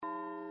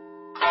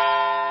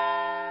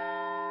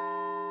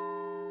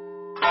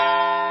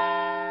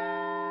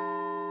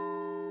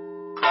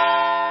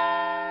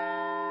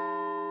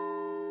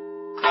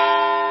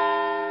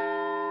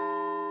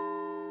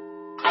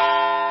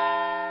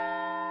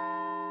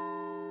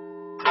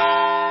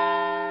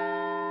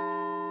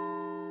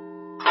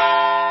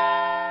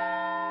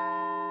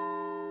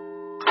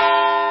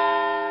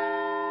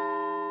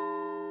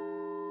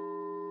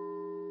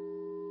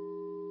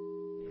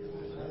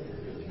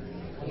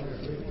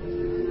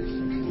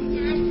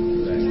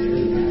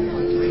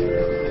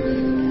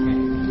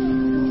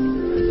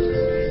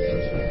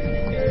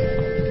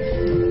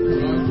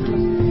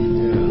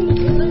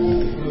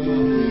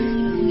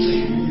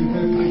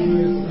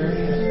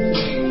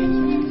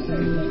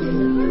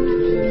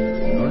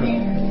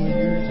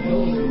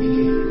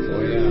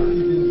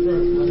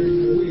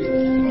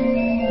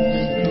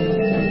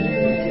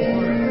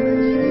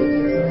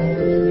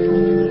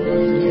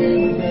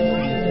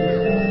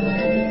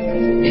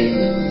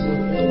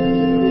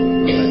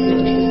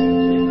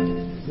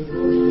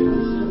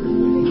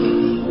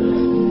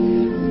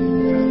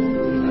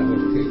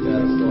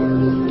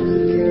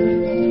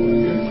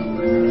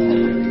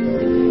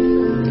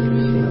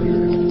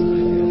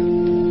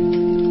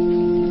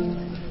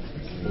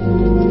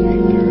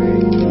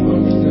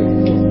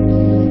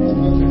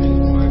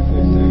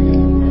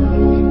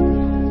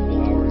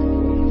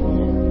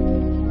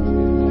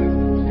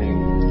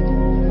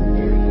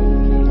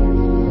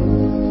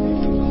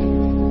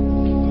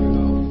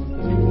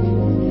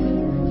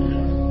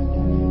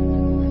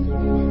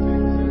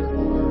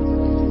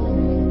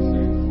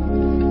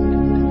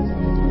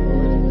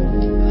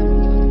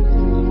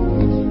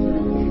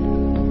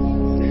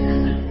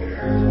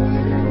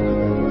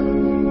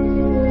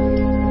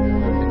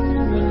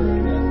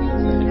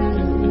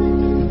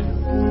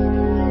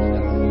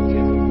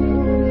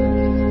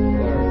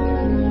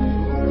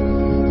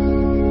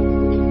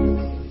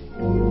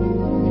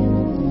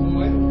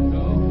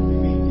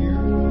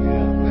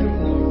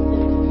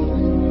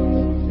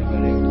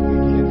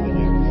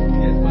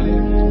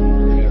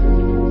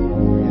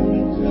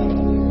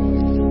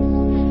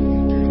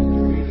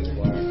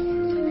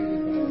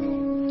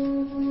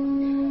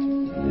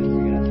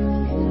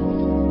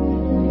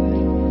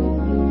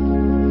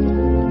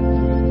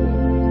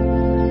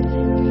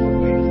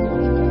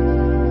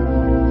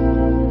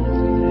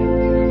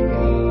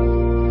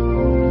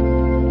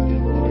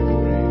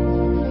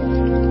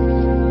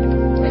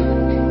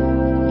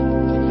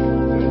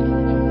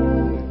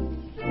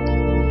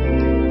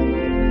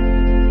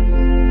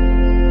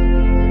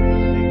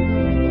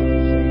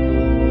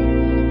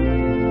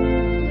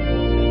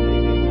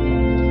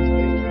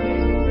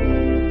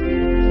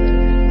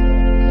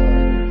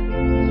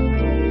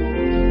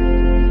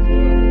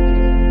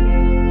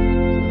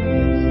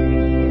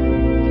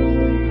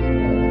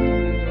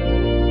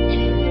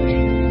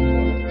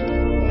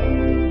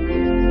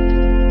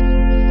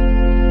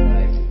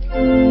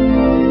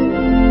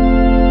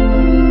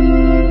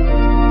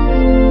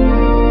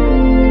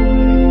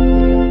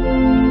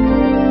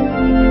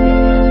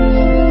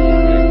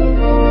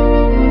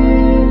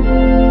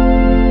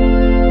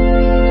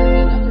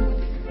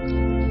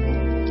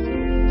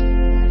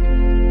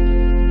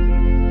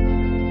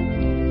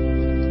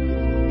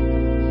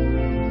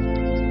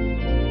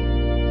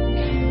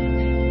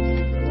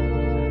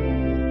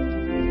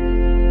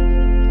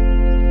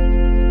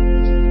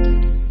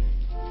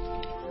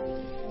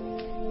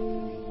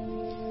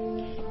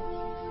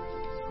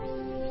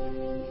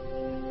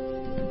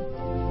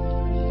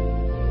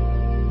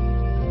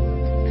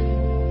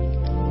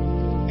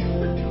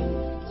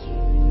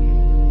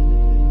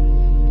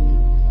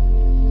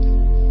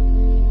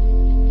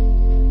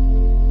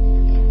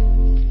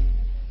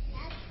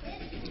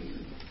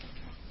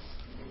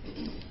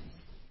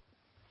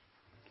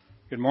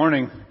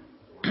morning.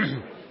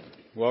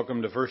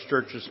 Welcome to First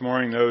Church this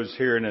morning, those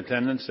here in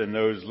attendance and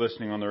those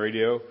listening on the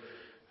radio.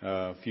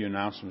 A few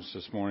announcements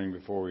this morning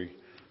before we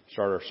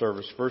start our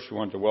service. First, we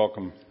want to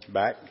welcome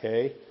back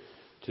Kay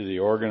to the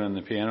organ and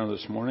the piano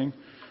this morning.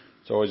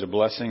 It's always a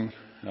blessing,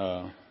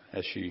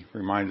 as she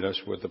reminded us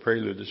with the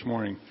prelude this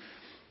morning,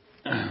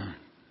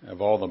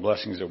 of all the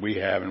blessings that we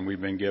have and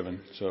we've been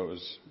given. So it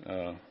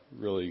was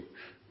really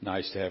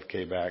nice to have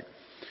Kay back.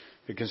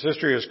 The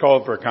consistory has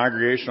called for a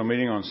congregational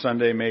meeting on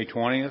Sunday, May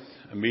 20th,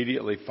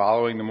 immediately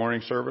following the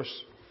morning service.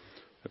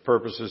 The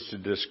purpose is to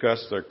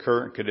discuss the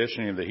current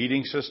conditioning of the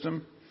heating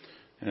system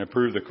and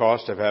approve the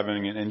cost of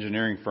having an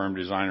engineering firm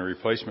design a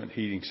replacement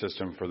heating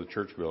system for the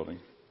church building.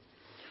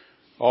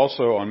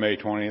 Also on May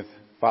 20th,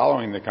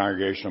 following the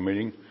congregational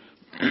meeting,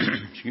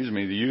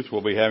 the youth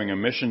will be having a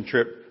mission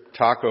trip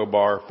taco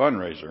bar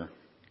fundraiser.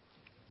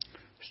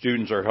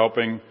 Students are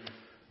helping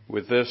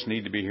with this,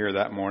 need to be here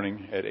that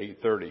morning at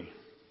 8:30.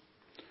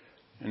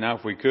 And now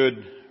if we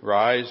could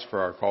rise for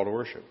our call to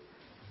worship.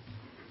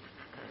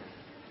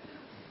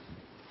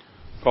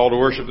 Call to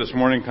worship this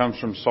morning comes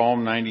from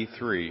Psalm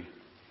 93.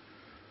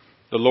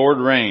 The Lord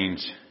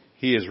reigns.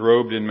 He is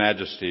robed in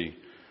majesty.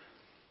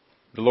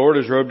 The Lord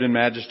is robed in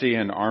majesty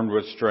and armed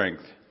with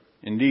strength.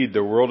 Indeed,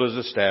 the world is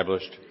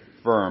established,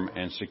 firm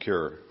and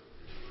secure.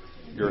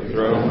 Your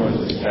throne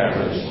was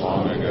established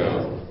long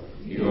ago.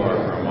 You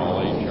are from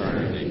all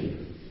eternity.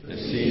 The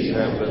seas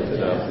have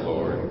lifted up,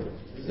 Lord.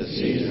 The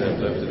seas have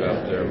lifted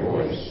up their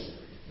voice.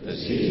 The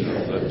seas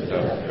have lifted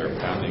up their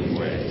pounding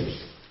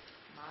waves.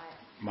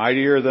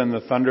 Mightier than the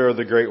thunder of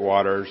the great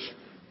waters,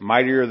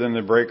 mightier than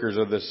the breakers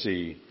of the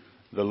sea,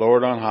 the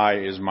Lord on high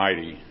is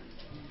mighty.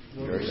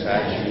 Your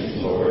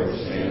statutes, Lord,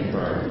 stand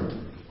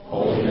firm.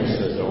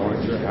 Holiness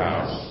adorns your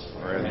house,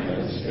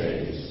 forever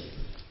stays.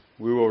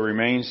 We will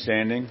remain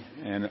standing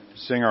and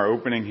sing our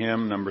opening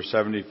hymn, number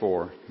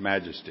 74,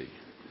 Majesty.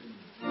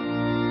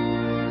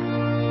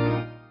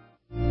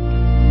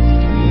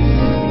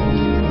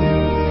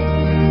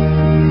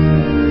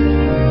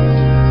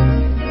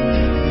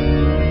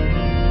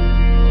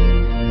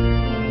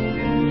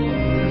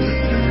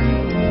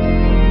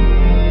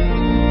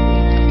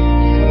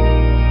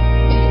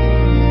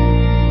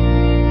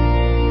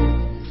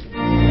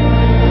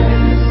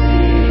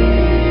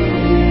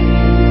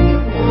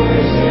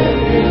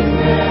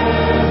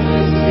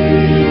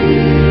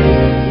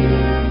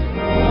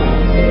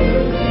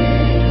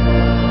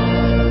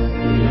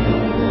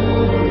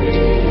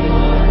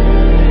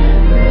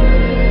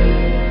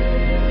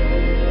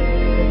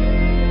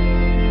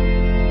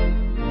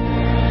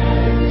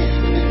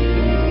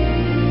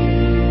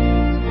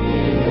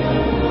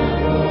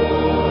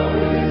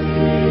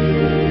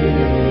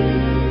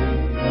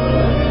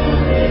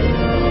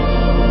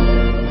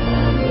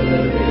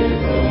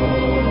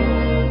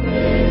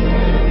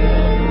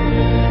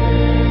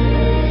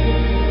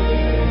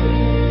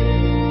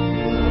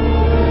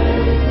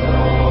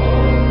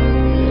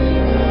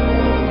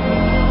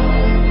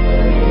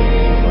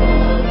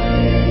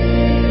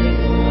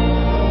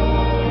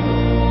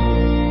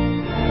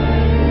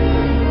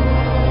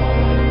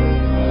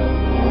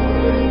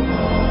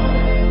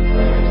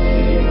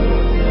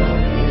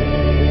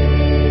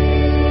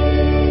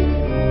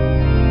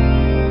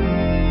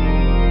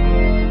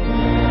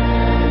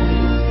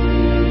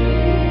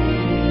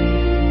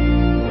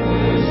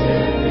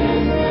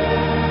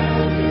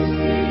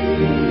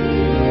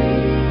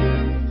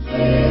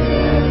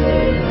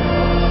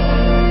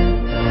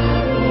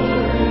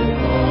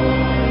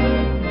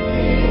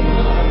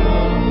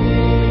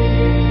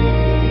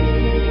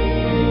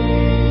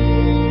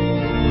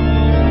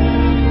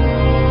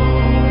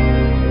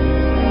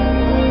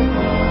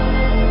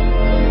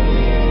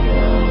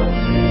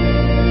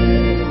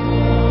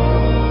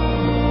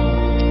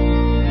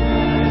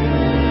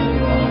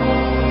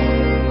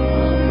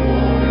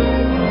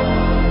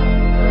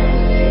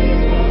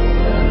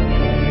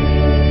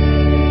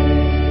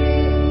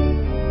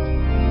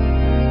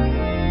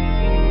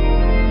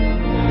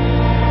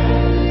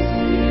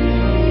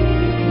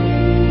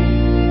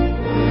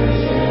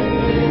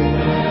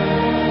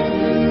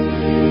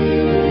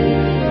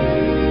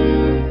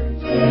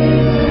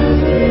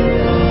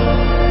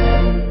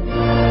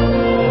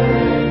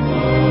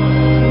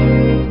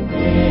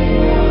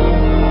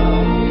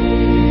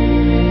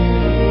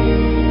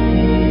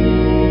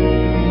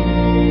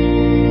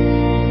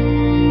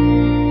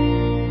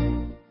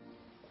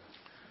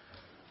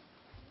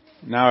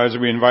 Now, as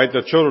we invite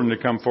the children to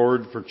come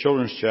forward for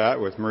Children's Chat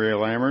with Maria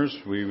Lammers,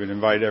 we would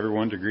invite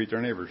everyone to greet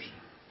their neighbors.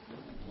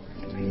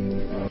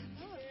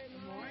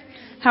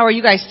 How are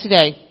you guys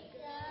today?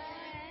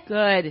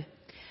 Good.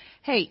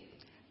 Hey,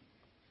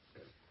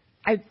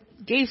 I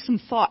gave some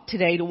thought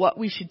today to what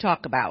we should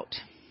talk about.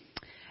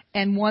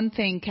 And one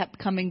thing kept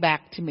coming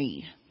back to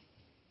me.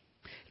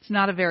 It's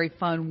not a very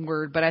fun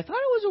word, but I thought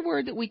it was a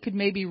word that we could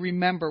maybe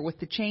remember with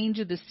the change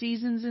of the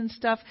seasons and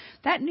stuff.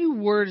 That new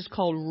word is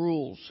called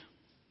rules.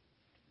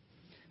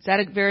 Is that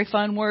a very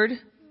fun word?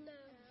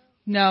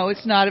 No,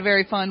 it's not a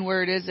very fun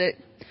word, is it?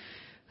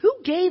 Who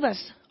gave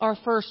us our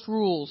first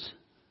rules?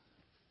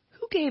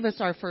 Who gave us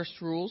our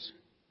first rules?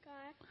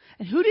 God.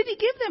 And who did he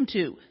give them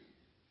to?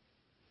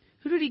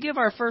 Who did he give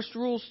our first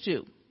rules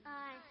to?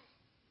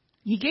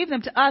 He gave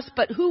them to us,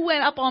 but who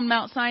went up on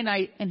Mount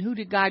Sinai and who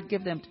did God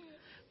give them to?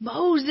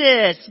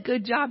 Moses.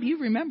 Good job, you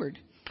remembered.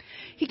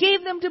 He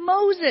gave them to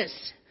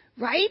Moses,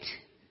 right?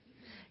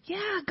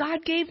 Yeah,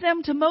 God gave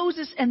them to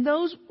Moses. And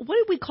those, what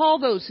did we call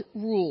those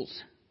rules?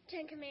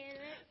 10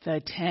 Commandments.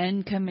 The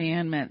 10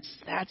 Commandments.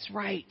 That's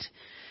right.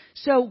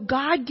 So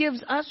God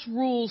gives us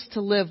rules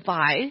to live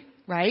by,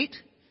 right?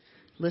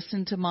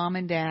 Listen to mom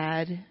and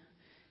dad.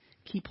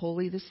 Keep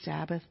holy the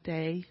Sabbath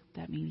day.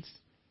 That means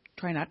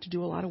try not to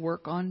do a lot of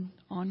work on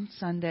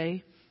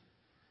Sunday.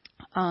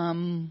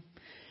 Don't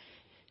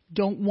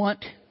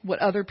want what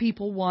other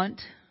people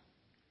want.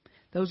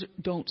 Those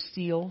don't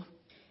steal.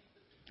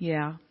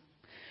 Yeah.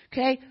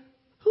 Okay.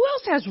 Who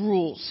else has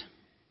rules?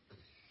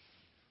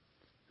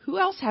 Who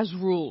else has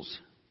rules?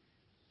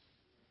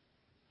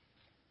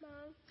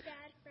 Mom,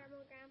 Dad, Grandma,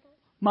 Grandpa.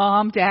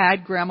 Mom,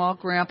 Dad, Grandma,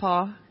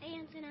 Grandpa.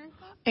 Aunts and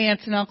uncles.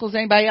 Aunts and uncles.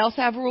 Anybody else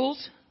have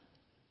rules?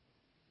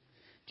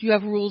 Do you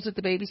have rules at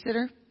the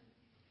babysitter?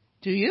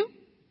 Do you?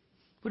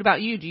 What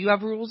about you? Do you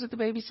have rules at the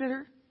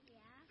babysitter?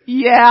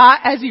 Yeah,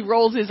 as he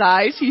rolls his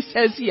eyes, he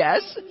says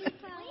yes. We don't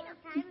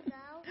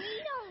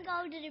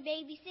go to the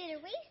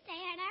babysitter. We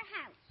stay at our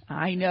house.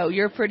 I know,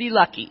 you're pretty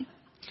lucky.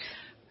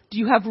 Do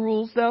you have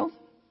rules, though?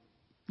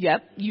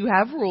 Yep, you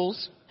have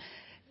rules.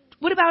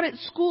 What about at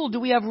school? Do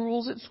we have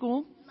rules at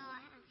school?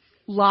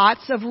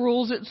 Lots of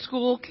rules at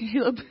school,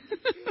 Caleb.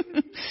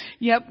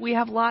 Yep, we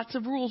have lots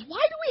of rules.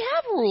 Why do we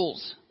have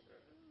rules?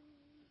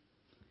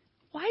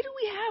 Why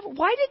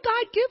did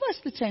God give us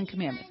the 10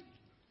 Commandments?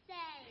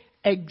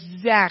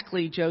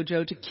 Exactly,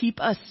 Jojo, to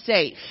keep us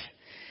safe.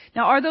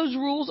 Now, are those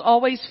rules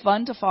always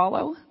fun to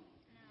follow?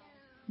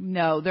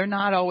 No, they're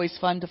not always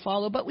fun to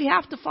follow, but we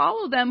have to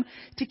follow them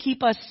to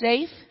keep us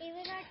safe.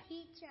 Even our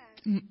teacher.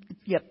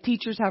 Yep,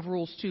 teachers have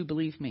rules too,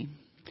 believe me.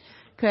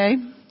 Okay?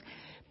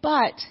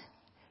 But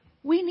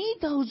we need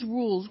those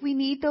rules. We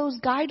need those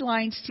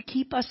guidelines to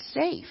keep us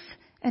safe.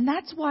 And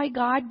that's why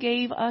God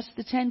gave us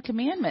the 10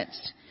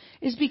 Commandments,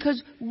 is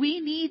because we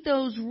need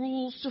those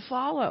rules to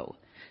follow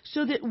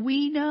so that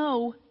we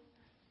know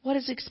what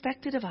is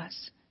expected of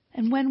us.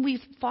 And when we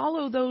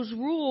follow those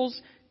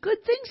rules, good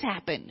things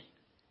happen.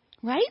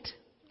 Right?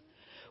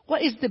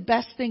 What is the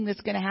best thing that's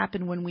going to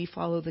happen when we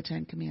follow the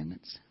 10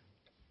 Commandments?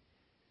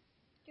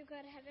 You go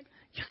to heaven.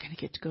 You're going to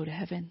get to go to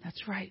heaven.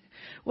 That's right.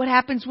 What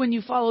happens when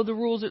you follow the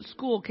rules at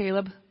school,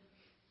 Caleb? You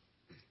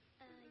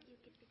get to go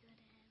to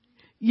heaven.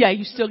 Yeah,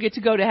 you still get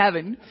to go to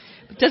heaven.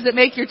 But does it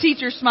make your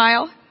teacher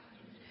smile?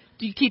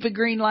 Do you keep a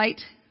green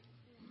light?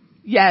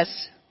 Yes,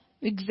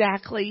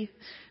 exactly.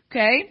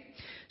 Okay?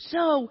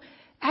 So,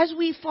 as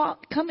we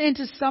come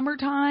into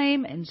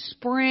summertime and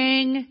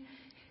spring,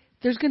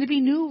 there's going to be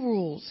new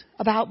rules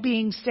about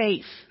being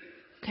safe.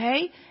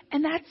 Okay?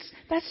 And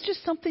that's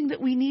just something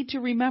that we need to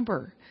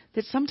remember.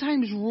 That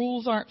sometimes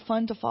rules aren't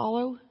fun to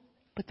follow,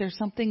 but there's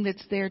something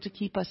that's there to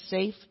keep us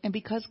safe. And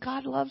because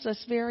God loves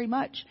us very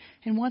much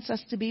and wants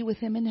us to be with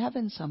Him in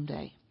heaven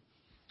someday.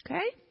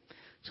 Okay?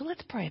 So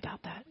let's pray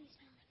about that.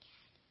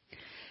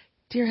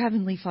 Dear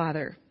Heavenly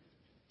Father,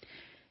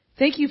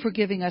 thank you for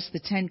giving us the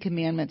 10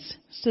 Commandments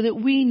so that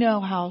we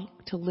know how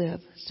to live,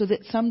 so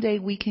that someday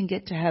we can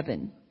get to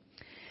heaven.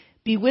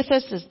 Be with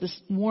us as this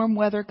warm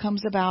weather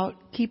comes about.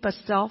 Keep us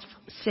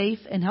safe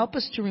and help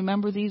us to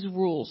remember these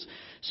rules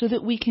so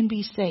that we can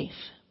be safe.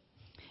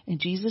 In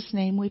Jesus'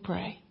 name we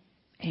pray.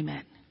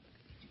 Amen.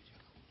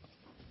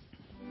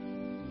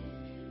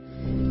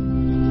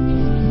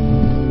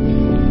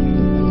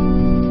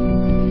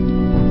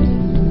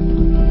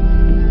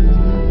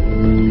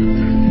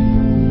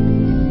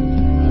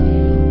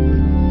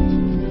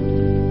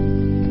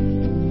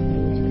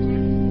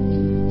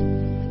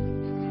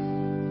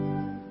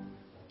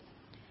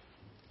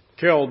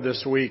 Killed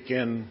this week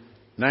in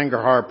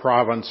Nangarhar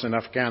province in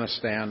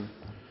Afghanistan,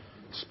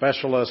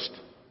 specialist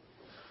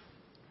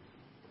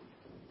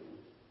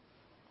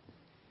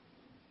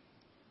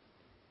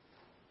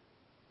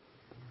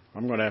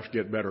I'm going to have to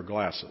get better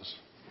glasses.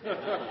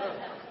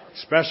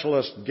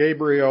 Specialist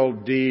Gabriel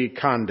D.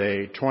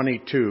 Conde,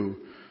 22,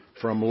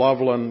 from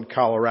Loveland,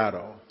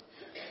 Colorado,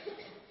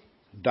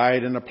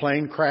 died in a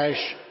plane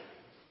crash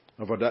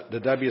of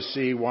the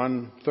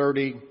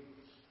WC-130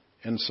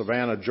 in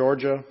Savannah,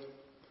 Georgia.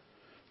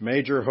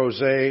 Major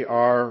Jose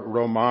R.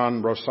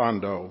 Roman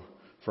Rosando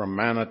from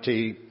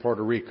Manatee,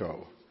 Puerto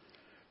Rico.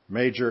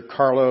 Major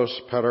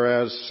Carlos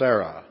Perez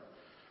Serra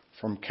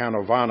from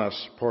Canovanas,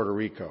 Puerto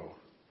Rico.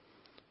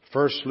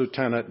 First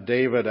Lieutenant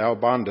David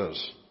Albondas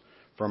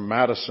from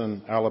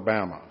Madison,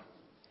 Alabama.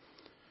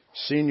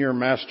 Senior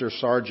Master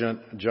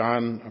Sergeant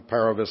John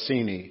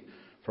Paravicini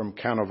from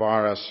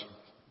Canovanas,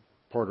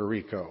 Puerto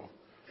Rico.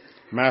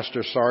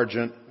 Master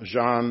Sergeant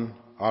Jean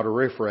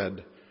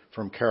Autorifred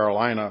from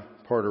Carolina,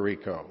 Puerto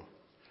Rico.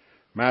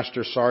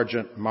 Master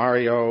Sergeant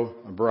Mario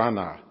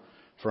Brana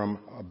from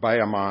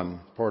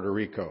Bayamon, Puerto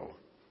Rico.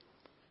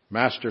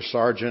 Master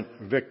Sergeant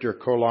Victor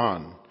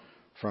Colon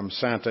from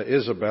Santa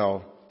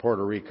Isabel,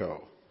 Puerto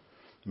Rico.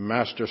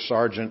 Master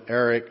Sergeant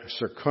Eric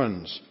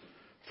Circuns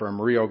from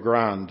Rio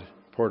Grande,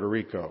 Puerto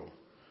Rico.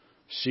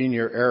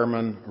 Senior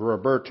Airman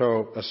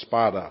Roberto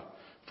Espada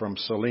from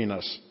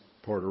Salinas,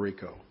 Puerto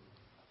Rico.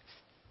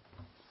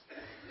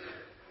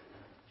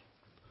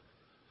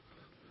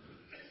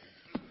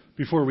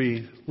 Before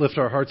we lift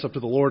our hearts up to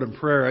the Lord in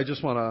prayer, I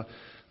just want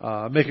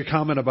to make a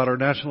comment about our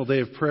National Day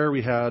of Prayer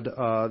we had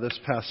this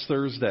past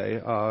Thursday.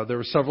 There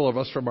were several of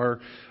us from our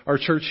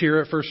church here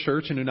at First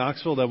Church in New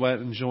Knoxville that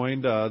went and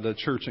joined the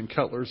church in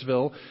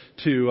Cutlersville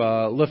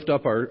to lift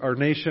up our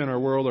nation, our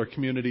world, our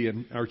community,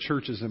 and our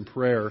churches in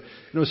prayer. And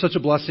it was such a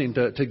blessing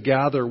to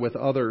gather with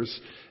others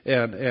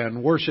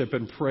and worship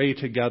and pray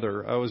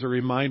together. It was a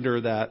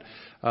reminder that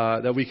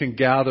we can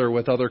gather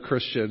with other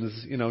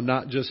Christians,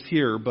 not just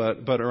here,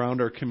 but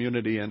around our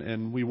community,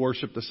 and we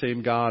worship the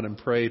same God and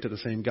pray to the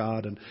same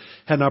God, and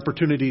had an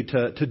opportunity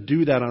to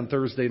do that on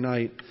Thursday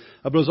night.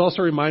 But it was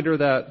also a reminder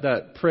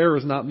that prayer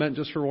is not meant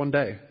just for one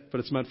day, but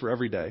it's meant for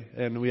every day.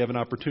 And we have an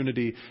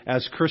opportunity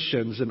as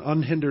Christians, an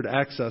unhindered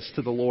access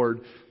to the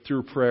Lord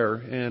through prayer,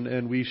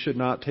 and we should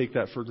not take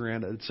that for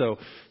granted. So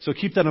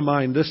keep that in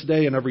mind this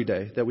day and every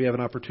day, that we have an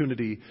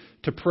opportunity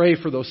to pray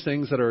for those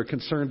things that are a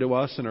concern to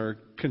us and are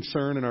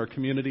concern in our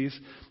communities.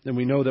 And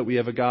we know that we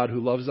have a God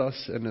who loves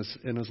us and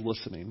is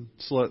listening.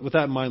 So with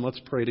that in mind,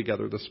 let's pray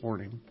together this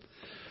morning.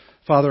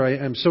 Father, I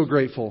am so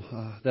grateful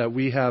that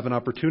we have an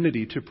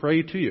opportunity to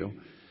pray to you,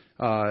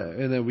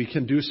 and that we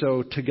can do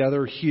so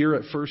together here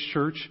at First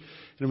Church,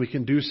 and we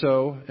can do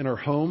so in our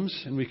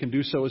homes, and we can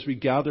do so as we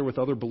gather with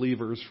other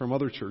believers from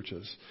other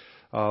churches.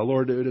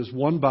 Lord, it is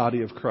one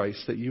body of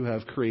Christ that you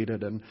have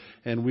created,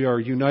 and we are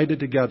united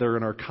together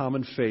in our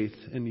common faith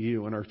in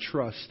you and our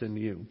trust in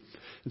you.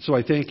 And so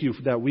I thank you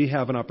that we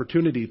have an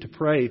opportunity to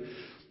pray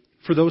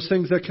for those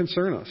things that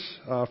concern us,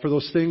 for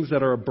those things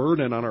that are a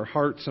burden on our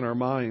hearts and our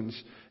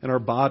minds and our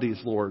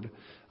bodies, Lord.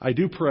 I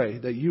do pray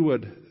that you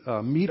would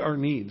meet our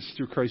needs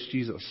through Christ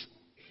Jesus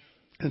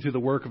and through the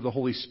work of the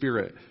Holy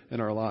Spirit in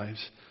our lives.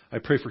 I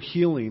pray for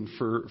healing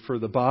for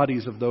the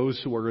bodies of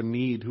those who are in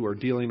need, who are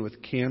dealing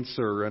with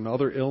cancer and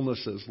other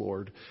illnesses,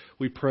 Lord.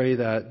 We pray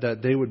that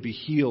they would be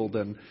healed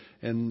and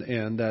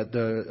that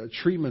the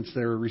treatments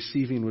they're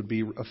receiving would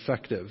be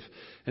effective,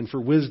 and for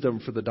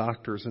wisdom for the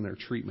doctors in their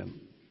treatment.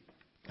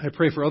 I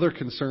pray for other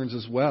concerns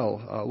as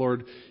well.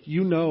 Lord,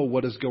 you know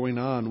what is going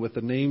on with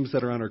the names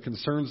that are on our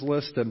concerns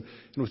list and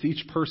with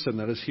each person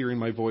that is hearing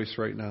my voice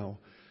right now.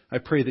 I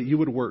pray that you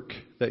would work,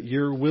 that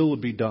your will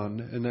would be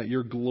done, and that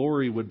your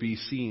glory would be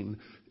seen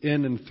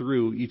in and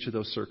through each of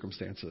those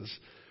circumstances.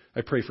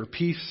 I pray for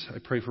peace, I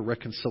pray for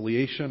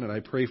reconciliation, and I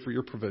pray for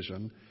your provision.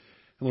 And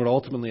Lord,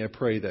 ultimately I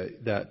pray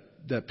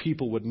that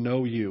people would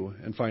know you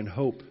and find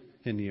hope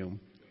in you.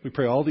 We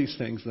pray all these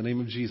things in the name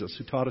of Jesus,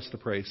 who taught us to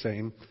pray,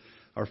 saying,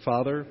 Our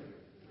Father,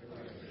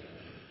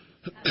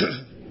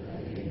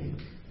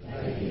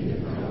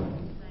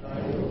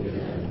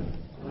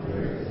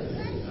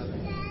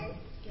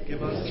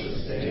 give us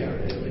this day our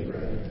daily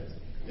bread,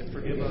 and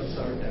forgive us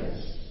our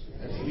debts,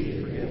 as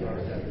we forgive our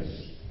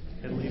debtors.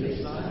 And lead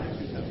us not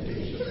into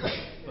temptation,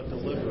 but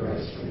deliver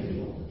us from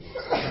evil.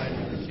 Thine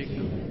is the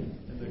kingdom,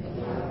 and the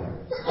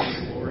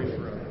glory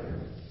forever.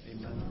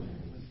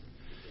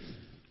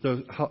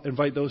 Amen.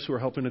 Invite those who are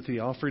helping at the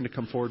offering to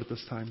come forward at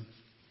this time.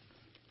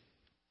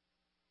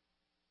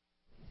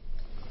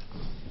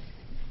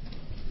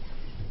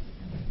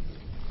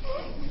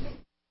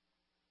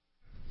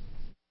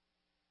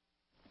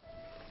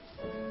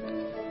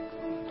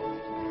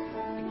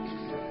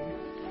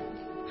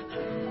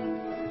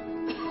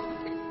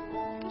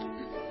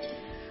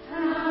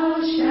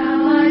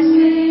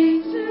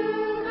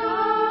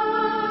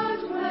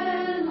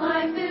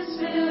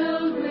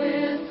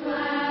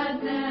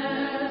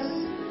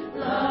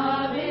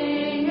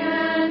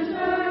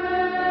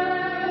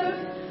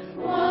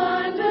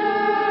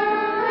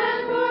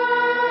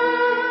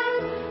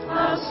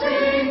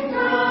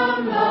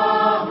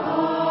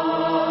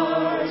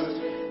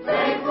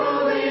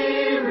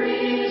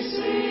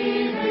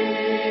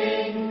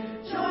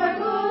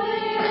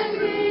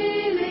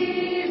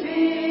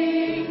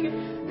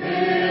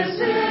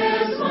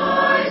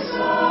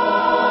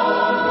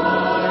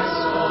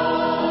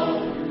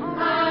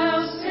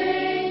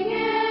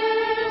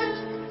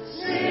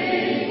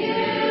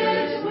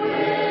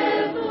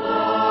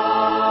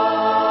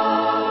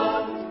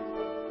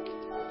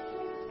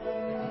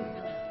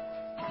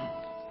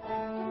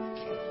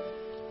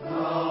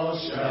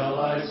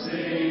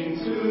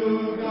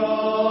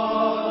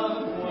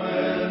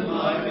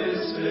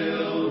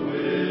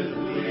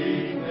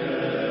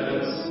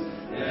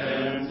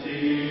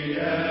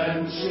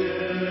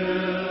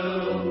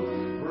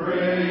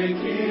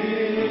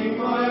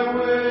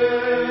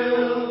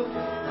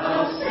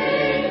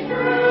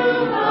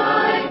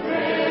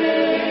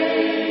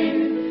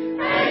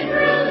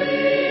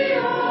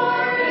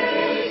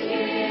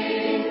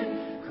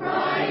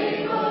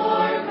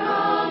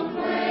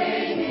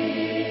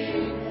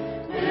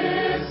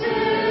 This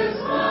is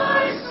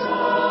my soul.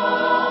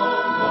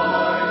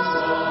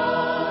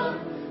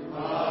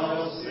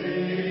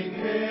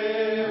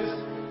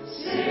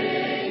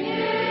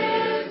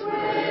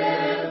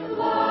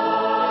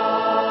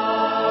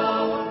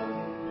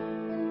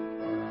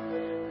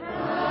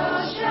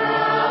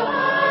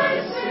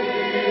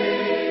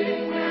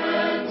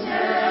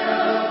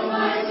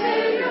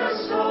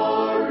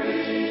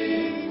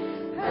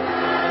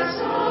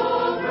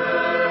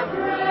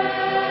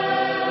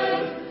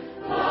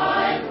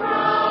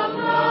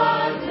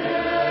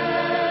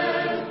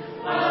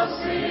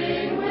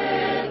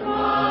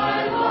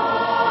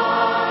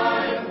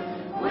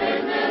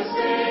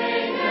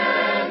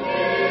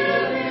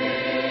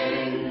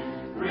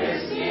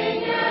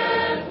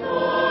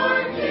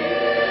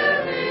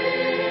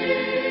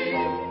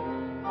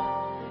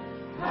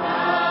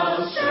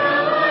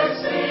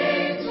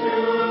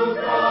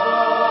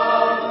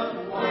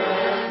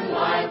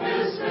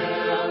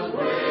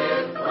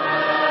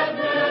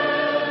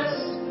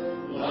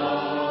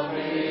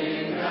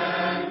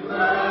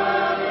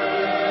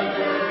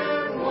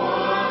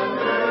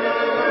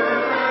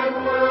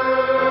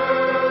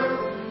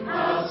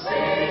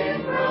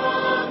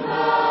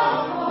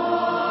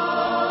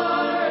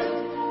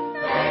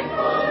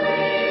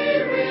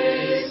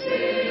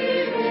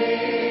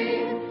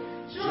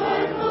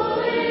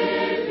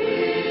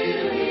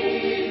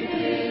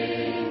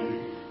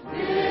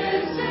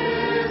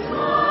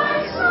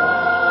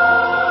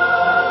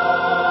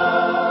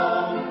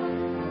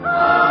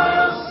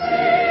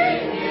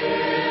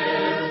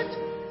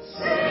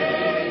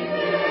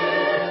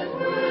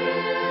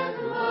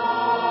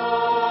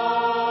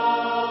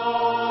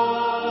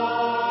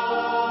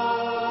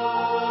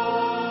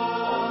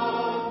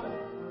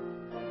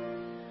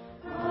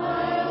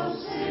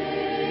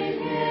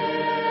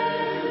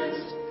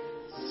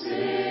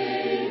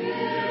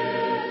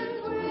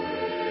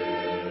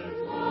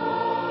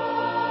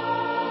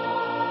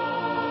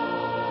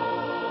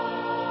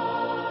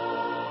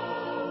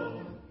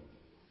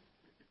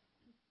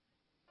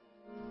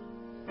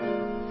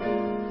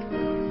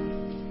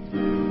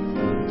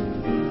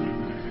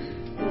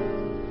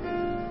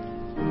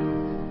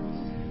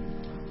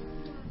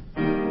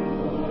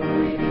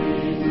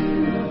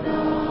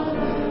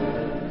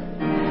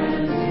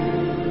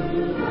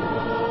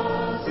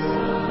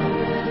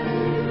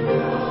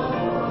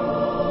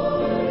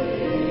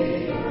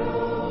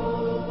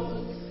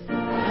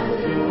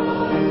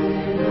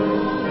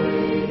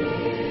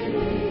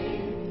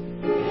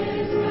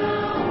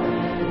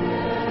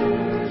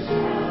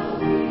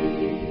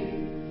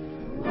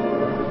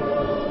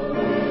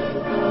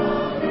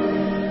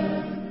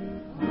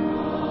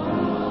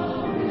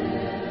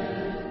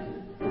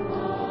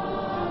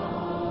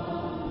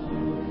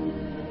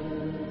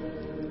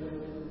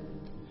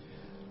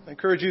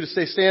 encourage you to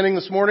stay standing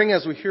this morning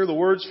as we hear the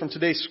words from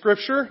today's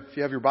scripture. If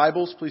you have your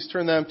Bibles, please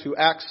turn them to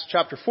Acts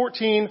chapter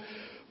 14,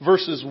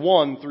 verses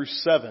 1 through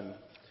 7.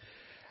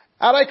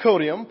 At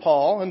Iconium,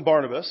 Paul and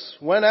Barnabas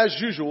went as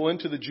usual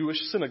into the Jewish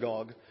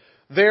synagogue.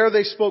 There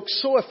they spoke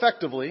so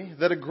effectively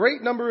that a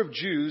great number of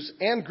Jews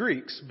and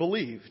Greeks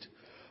believed.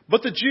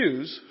 But the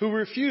Jews, who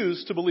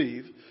refused to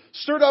believe,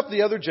 stirred up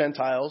the other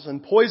Gentiles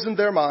and poisoned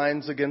their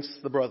minds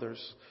against the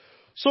brothers.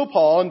 So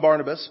Paul and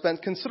Barnabas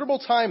spent considerable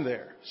time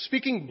there,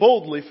 speaking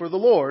boldly for the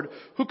Lord,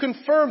 who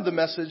confirmed the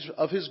message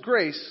of his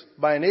grace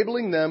by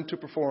enabling them to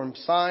perform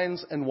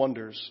signs and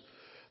wonders.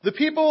 The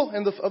people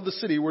of the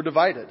city were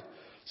divided.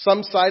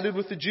 Some sided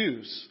with the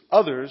Jews,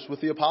 others with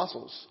the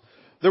apostles.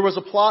 There was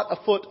a plot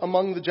afoot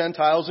among the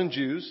Gentiles and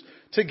Jews,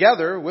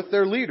 together with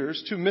their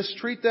leaders, to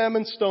mistreat them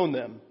and stone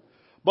them.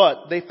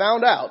 But they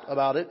found out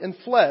about it and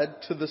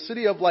fled to the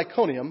city of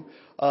Iconium,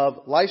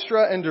 of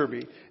Lystra and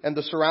Derbe, and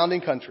the surrounding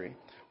country,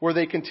 where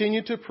they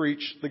continued to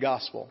preach the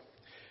gospel.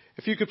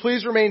 If you could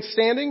please remain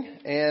standing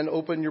and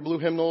open your blue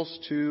hymnals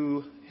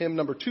to hymn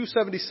number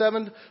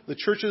 277, The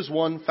Church's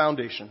One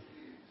Foundation.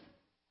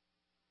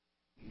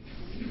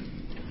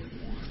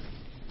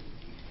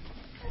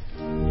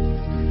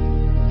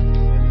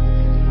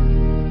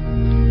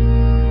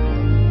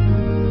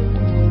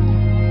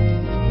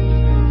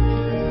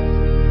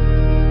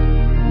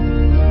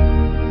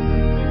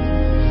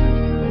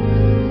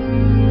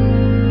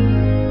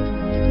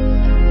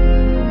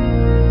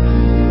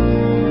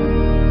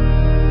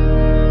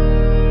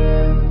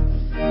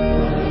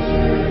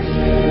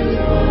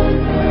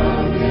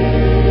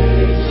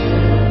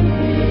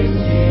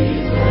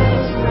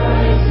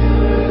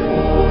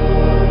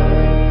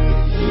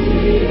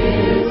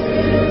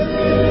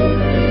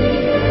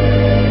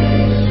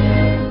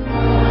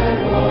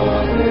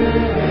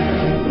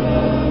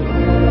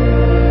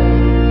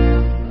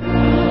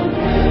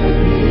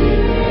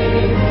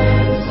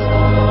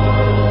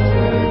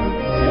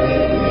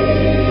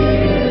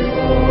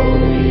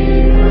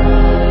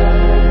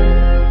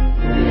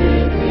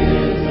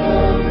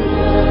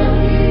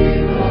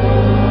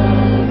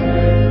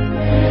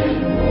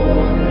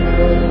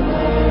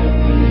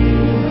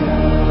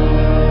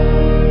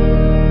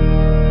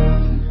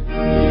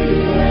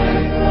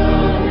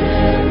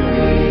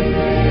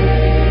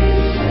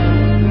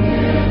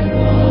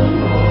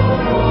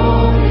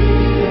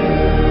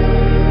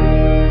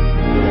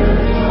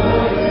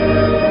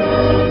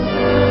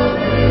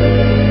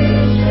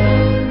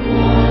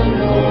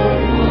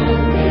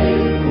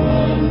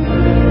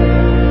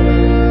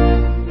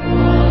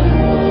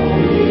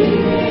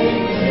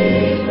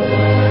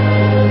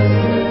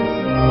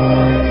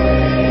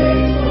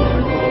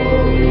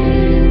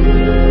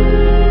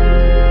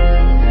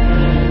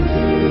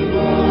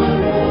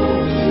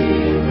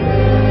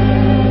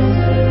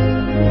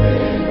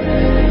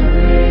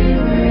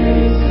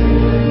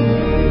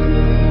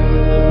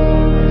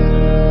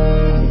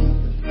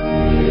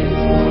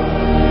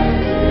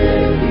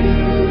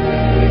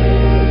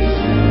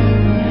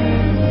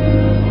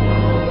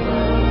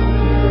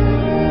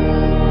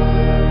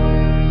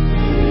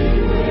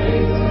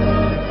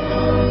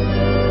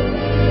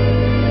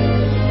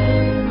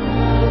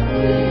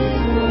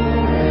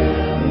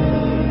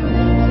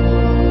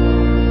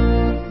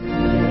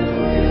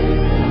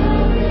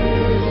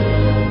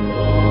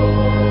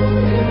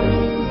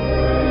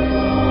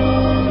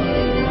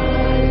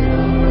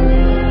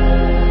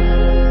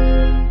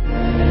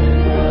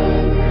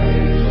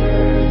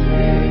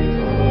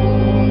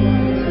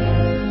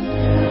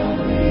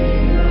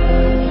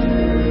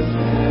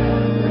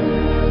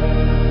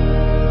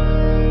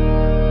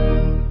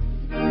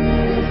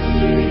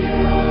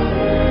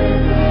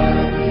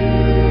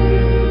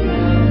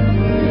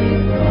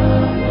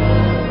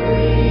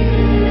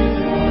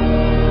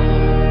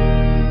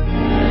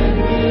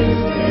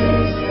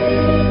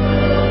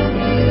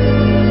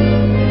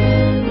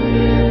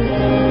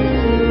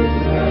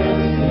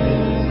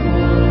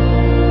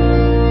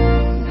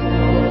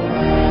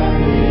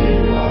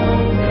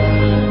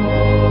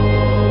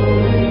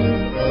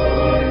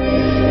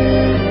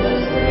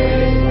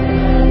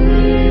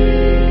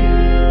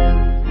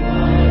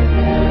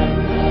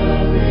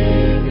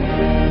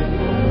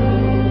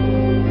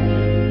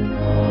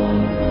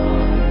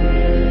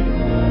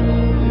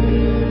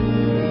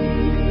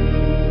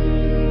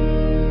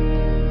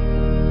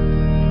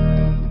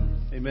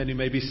 You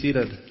may be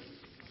seated.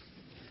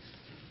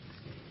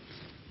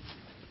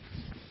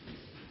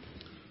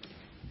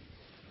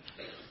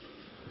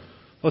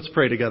 Let's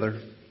pray together.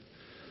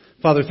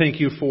 Father, thank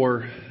you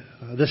for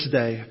this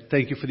day.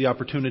 Thank you for the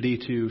opportunity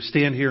to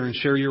stand here and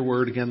share your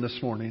word again this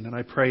morning. And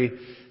I pray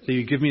that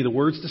you give me the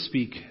words to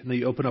speak and that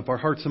you open up our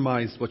hearts and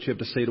minds to what you have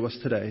to say to us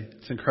today.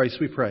 It's in Christ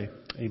we pray.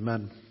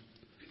 Amen.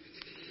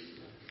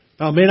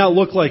 Now, it may not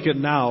look like it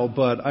now,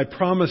 but I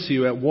promise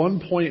you, at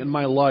one point in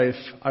my life,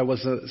 I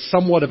was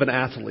somewhat of an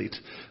athlete.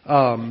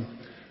 When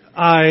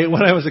I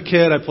was a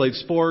kid, I played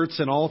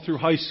sports, and all through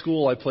high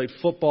school, I played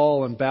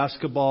football and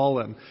basketball,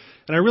 and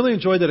I really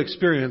enjoyed that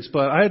experience.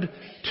 But I had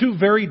two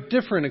very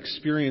different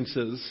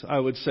experiences, I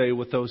would say,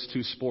 with those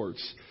two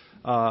sports.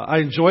 I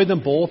enjoyed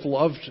them both,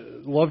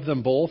 loved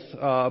them both,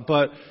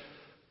 but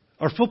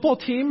our football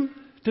team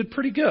did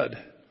pretty good.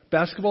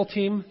 Basketball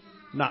team,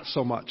 not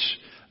so much.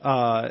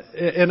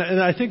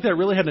 And I think that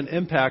really had an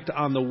impact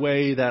on the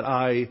way that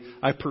I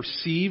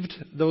perceived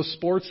those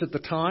sports at the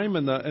time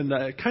and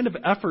the kind of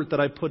effort that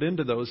I put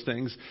into those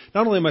things.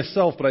 Not only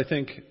myself, but I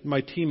think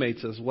my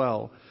teammates as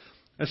well.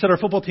 I said our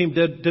football team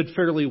did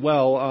fairly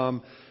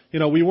well.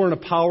 We weren't a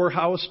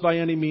powerhouse by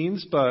any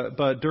means,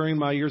 but during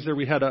my years there,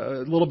 we had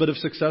a little bit of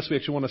success. We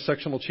actually won a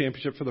sectional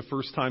championship for the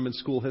first time in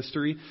school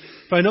history.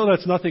 But I know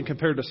that's nothing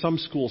compared to some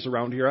schools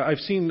around here.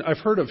 I've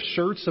heard of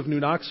shirts of New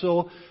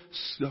Knoxville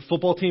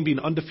football team being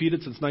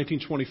undefeated since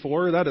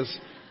 1924. That is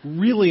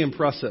really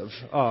impressive.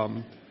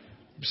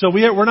 So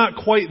we're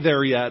not quite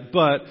there yet,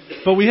 but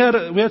we had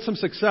some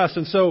success.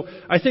 And so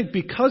I think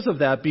because of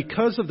that,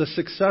 because of the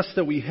success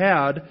that we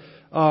had,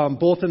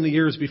 both in the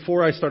years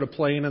before I started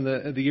playing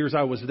and the years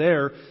I was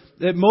there,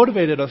 it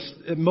motivated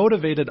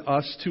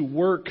us to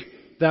work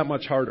that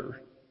much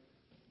harder.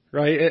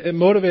 Right? It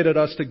motivated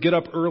us to get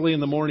up early in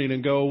the morning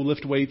and go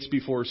lift weights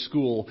before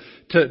school,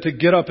 to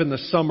get up in the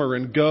summer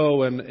and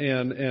go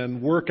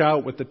and work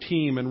out with the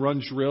team and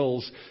run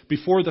drills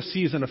before the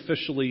season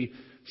officially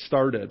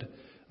started.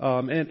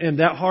 And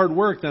that hard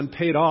work then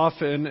paid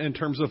off in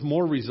terms of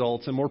more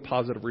results and more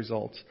positive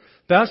results.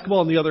 Basketball,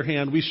 on the other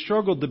hand, we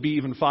struggled to be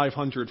even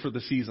 500 for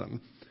the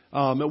season.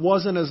 It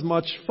wasn't as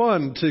much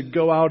fun to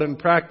go out and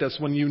practice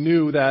when you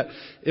knew that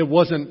it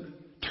wasn't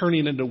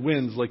turning into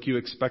wins like you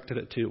expected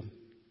it to.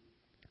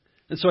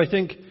 And so I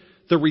think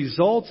the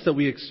results that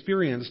we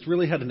experienced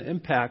really had an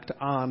impact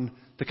on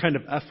the kind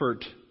of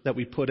effort that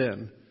we put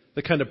in,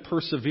 the kind of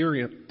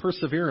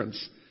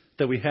perseverance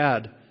that we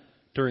had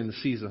during the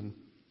season.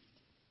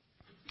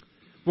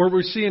 What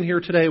we're seeing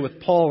here today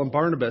with Paul and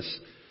Barnabas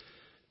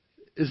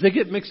is they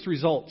get mixed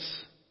results.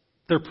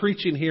 Their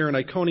preaching here in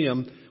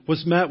Iconium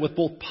was met with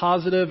both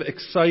positive,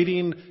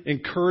 exciting,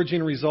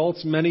 encouraging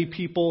results. Many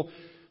people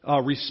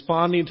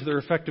responding to their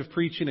effective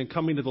preaching and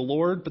coming to the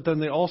Lord, but then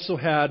they also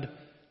had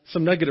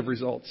some negative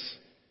results.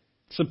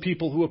 Some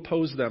people who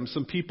opposed them,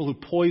 some people who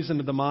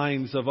poisoned the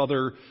minds of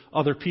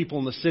other people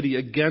in the city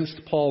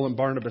against Paul and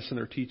Barnabas in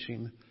their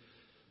teaching.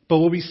 But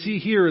what we see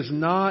here is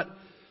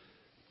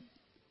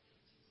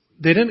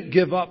they didn't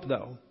give up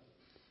though.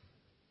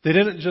 They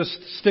didn't just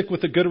stick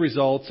with the good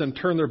results and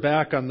turn their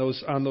back on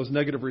those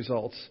negative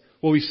results.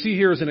 What we see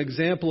here is an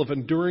example of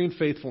enduring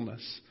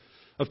faithfulness,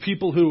 of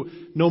people who,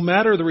 no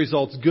matter the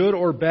results, good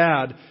or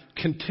bad,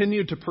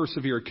 continued to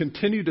persevere,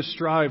 continued to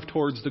strive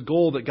towards the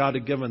goal that God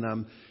had given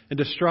them, and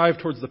to strive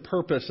towards the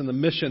purpose and the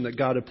mission that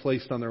God had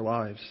placed on their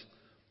lives.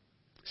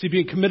 See,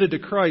 being committed to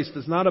Christ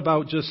is not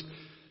about just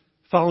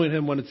following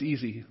Him when it's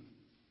easy,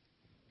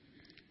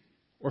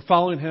 or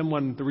following Him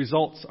when the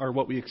results are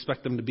what we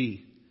expect them to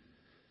be.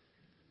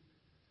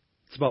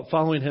 It's about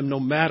following Him no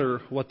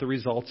matter what the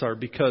results are,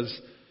 because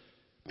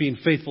being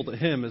faithful to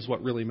Him is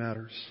what really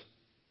matters.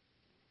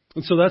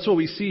 And so that's what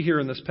we see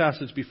here in this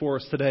passage before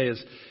us today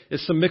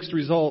is some mixed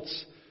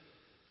results,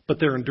 but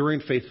they're enduring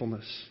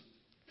faithfulness.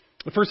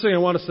 The first thing I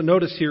want us to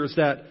notice here is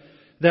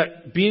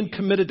that being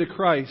committed to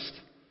Christ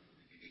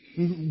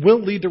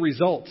will lead to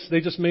results.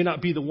 They just may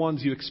not be the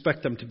ones you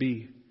expect them to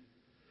be.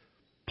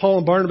 Paul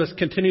and Barnabas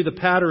continue the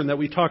pattern that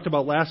we talked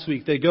about last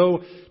week. They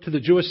go to the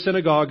Jewish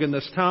synagogue in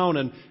this town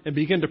and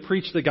begin to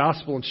preach the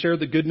gospel and share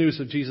the good news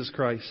of Jesus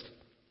Christ.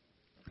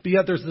 But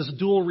yet there's this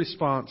dual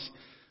response.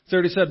 As I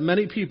already said,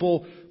 many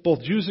people,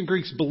 both Jews and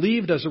Greeks,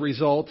 believed as a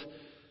result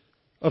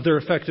of their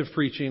effective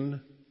preaching.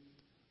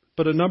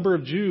 But a number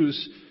of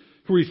Jews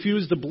who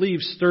refused to believe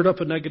stirred up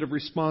a negative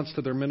response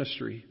to their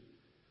ministry.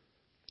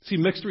 See,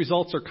 mixed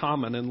results are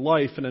common in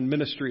life and in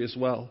ministry as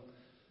well.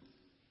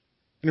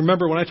 And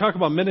remember, when I talk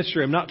about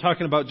ministry, I'm not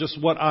talking about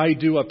just what I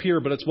do up here,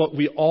 but it's what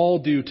we all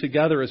do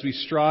together as we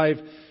strive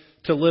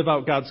to live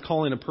out God's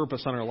calling and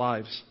purpose on our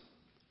lives.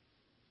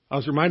 I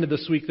was reminded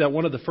this week that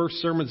one of the first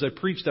sermons I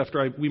preached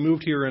after we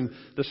moved here in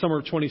the summer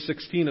of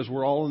 2016 is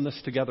we're all in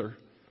this together.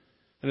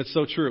 And it's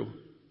so true.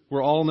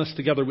 We're all in this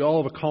together. We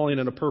all have a calling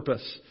and a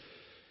purpose.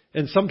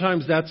 And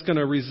sometimes that's going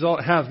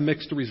to have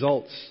mixed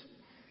results.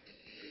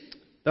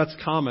 That's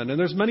common. And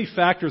there's many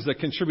factors that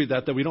contribute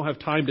that we don't have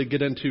time to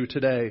get into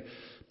today.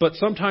 But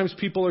sometimes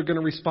people are going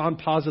to respond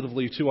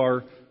positively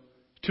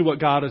to what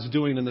God is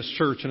doing in this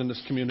church and in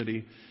this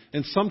community.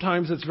 And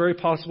sometimes it's very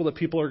possible that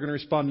people are going to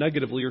respond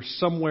negatively or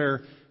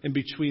somewhere in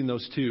between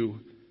those two.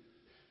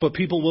 But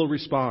people will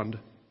respond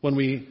when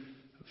we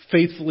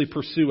faithfully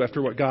pursue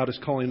after what God is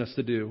calling us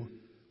to do.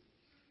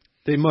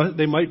 They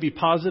might be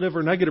positive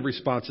or negative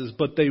responses,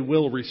 but they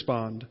will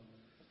respond.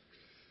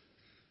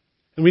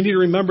 And we need to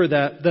remember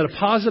that a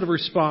positive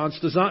response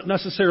does not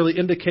necessarily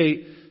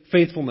indicate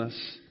faithfulness.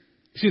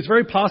 See, it's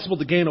very possible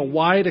to gain a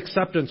wide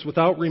acceptance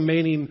without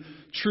remaining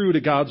true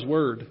to God's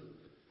Word.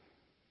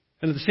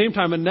 And at the same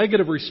time, a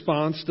negative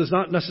response does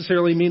not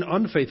necessarily mean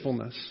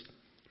unfaithfulness.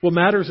 What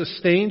matters is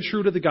staying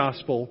true to the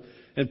gospel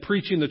and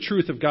preaching the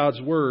truth of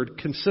God's Word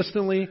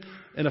consistently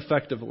and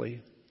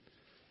effectively.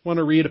 I want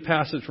to read a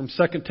passage from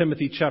 2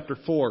 Timothy chapter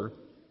 4.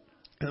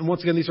 And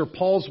once again, these are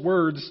Paul's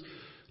words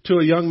to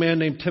a young man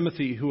named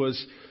Timothy who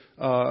was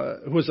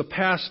a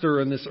pastor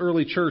in this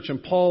early church,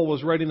 and Paul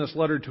was writing this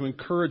letter to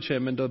encourage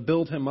him and to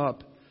build him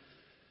up.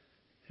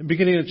 And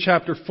beginning in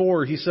chapter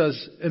 4, he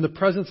says, "In the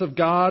presence of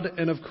God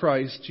and of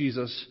Christ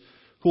Jesus,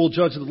 who will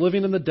judge the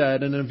living and the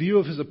dead, and in view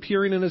of his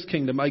appearing in his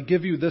kingdom, I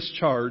give you this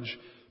charge,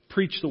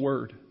 preach the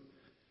word.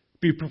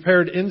 Be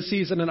prepared in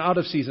season and out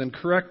of season,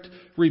 correct,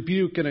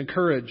 rebuke, and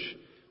encourage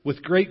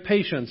with great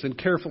patience and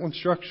careful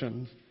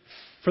instruction.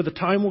 For the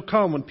time will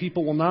come when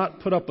people will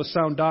not put up with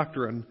sound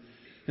doctrine.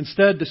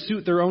 Instead, to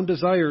suit their own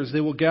desires, they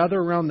will gather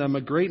around them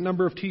a great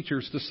number of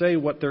teachers to say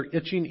what their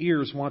itching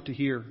ears want to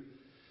hear.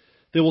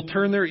 They will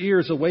turn their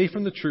ears away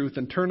from the truth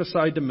and turn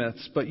aside to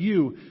myths. But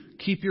you,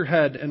 keep your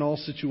head in all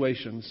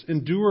situations.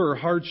 Endure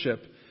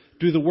hardship.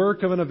 Do the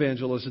work of an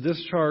evangelist.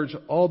 Discharge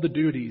all the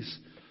duties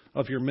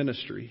of your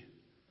ministry."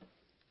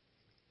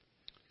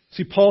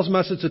 See, Paul's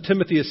message to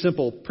Timothy is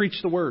simple.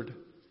 Preach the word.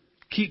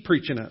 Keep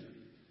preaching it.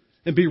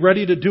 And be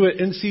ready to do it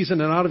in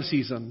season and out of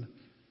season.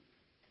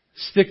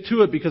 Stick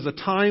to it, because a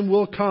time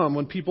will come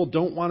when people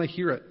don't want to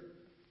hear it.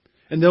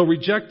 And they'll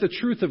reject the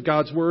truth of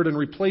God's word and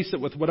replace it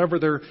with whatever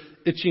their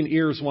itching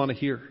ears want to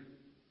hear.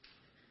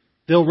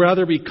 They'll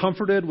rather be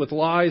comforted with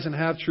lies and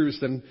half-truths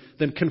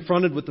than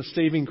confronted with the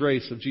saving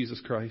grace of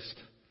Jesus Christ.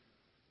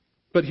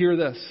 But hear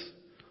this.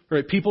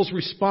 Right? People's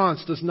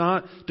response does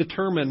not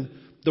determine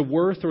the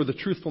worth or the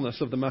truthfulness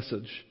of the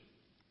message.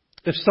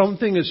 If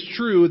something is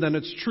true, then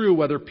it's true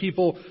whether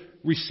people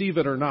receive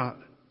it or not.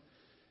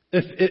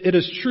 If it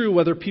is true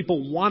whether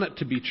people want it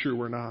to be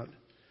true or not.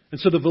 And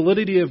so the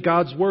validity of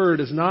God's word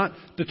is not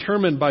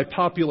determined by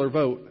popular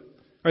vote.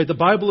 Right? The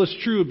Bible is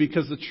true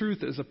because the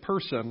truth is a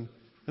person,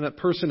 and that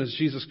person is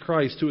Jesus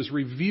Christ, who is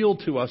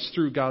revealed to us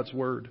through God's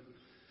word.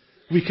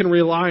 We can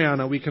rely on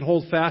it, we can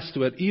hold fast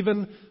to it,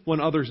 even when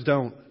others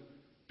don't,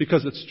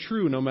 because it's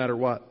true no matter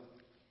what.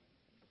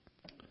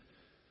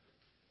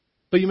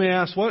 But you may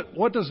ask,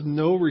 what does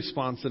no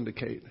response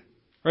indicate?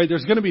 Right?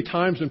 There's going to be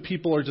times when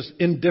people are just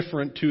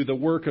indifferent to the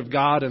work of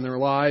God in their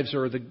lives,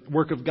 or the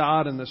work of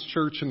God in this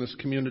church, in this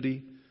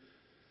community.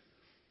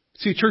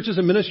 See, churches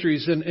and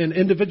ministries and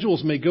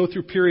individuals may go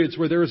through periods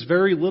where there is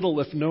very little,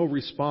 if no,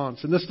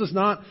 response. And this does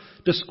not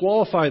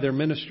disqualify their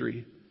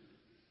ministry.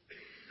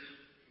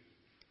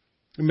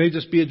 It may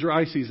just be a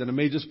dry season. It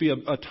may just be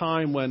a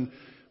time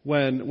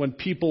when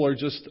people are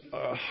just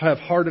have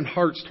hardened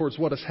hearts towards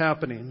what is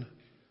happening.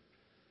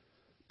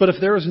 But if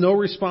there is no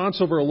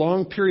response over a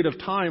long period of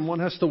time,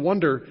 one has to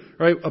wonder,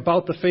 right,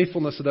 about the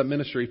faithfulness of that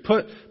ministry.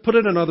 Put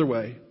it another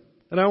way,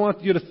 and I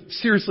want you to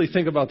seriously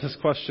think about this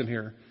question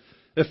here.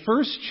 If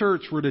First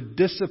Church were to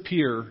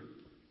disappear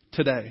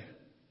today,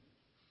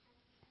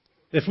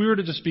 if we were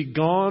to just be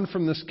gone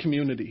from this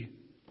community,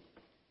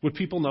 would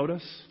people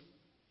notice?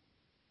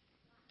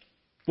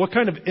 What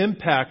kind of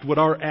impact would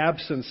our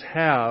absence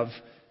have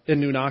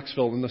in New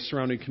Knoxville and the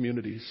surrounding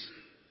communities?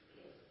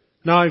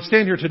 Now, I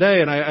stand here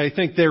today, and I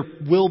think there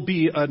will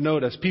be a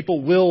notice.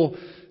 People will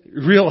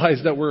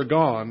realize that we're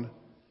gone.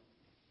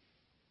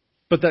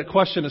 But that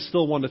question is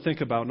still one to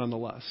think about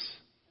nonetheless.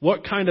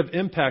 What kind of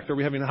impact are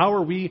we having? How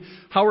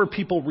are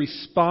people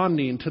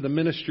responding to the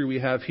ministry we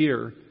have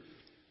here?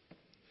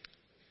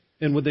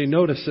 And would they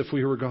notice if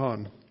we were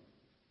gone?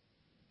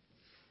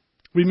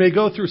 We may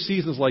go through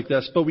seasons like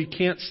this, but we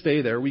can't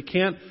stay there. We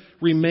can't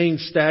remain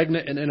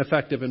stagnant and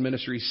ineffective in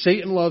ministry.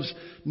 Satan loves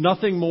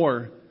nothing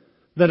more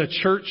than a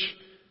church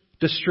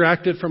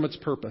distracted from its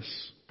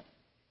purpose.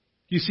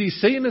 You see,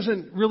 Satan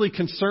isn't really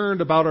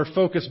concerned about our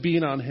focus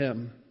being on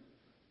him.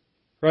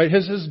 Right?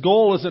 His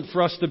goal isn't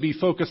for us to be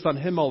focused on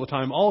him all the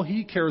time. All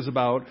he cares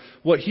about,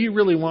 what he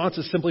really wants,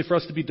 is simply for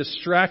us to be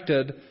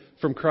distracted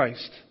from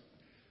Christ.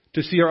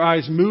 To see our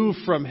eyes move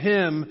from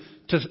him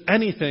to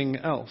anything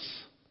else.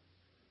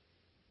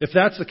 If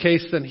that's the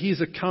case, then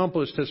he's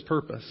accomplished his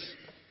purpose.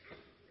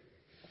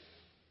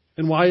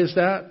 And why is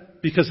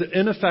that? Because an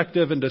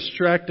ineffective and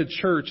distracted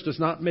church does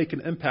not make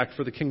an impact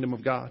for the kingdom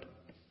of God.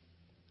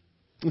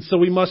 And so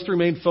we must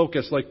remain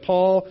focused. Like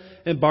Paul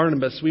and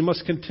Barnabas, we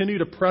must continue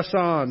to press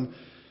on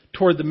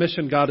toward the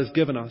mission God has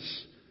given us,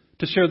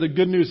 to share the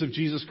good news of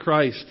Jesus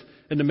Christ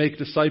and to make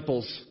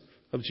disciples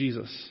of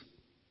Jesus.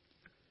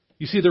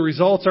 You see, the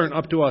results aren't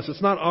up to us.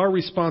 It's not our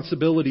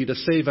responsibility to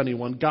save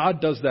anyone.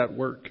 God does that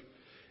work.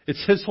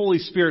 It's His Holy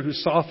Spirit who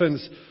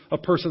softens a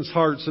person's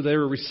heart so they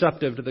are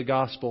receptive to the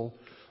gospel.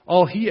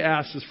 All He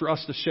asks is for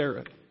us to share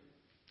it,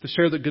 to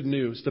share the good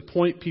news, to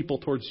point people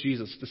towards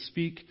Jesus, to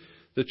speak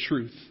the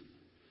truth.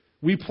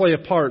 We play a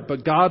part,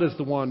 but God is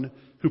the one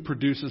who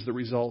produces the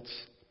results.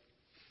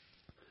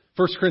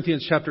 1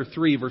 Corinthians chapter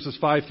 3, verses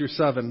 5 through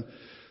 7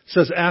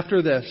 says,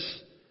 After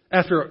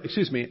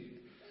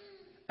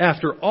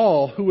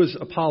all, who is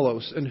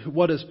Apollos and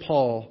what is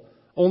Paul?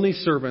 Only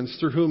servants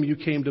through whom you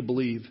came to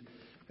believe.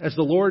 As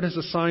the Lord has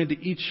assigned to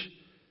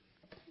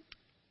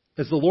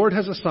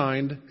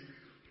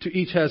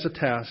each has a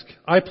task.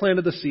 I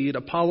planted the seed,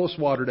 Apollos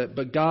watered it,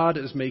 but God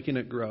is making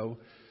it grow.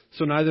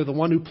 So neither the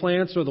one who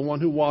plants nor the one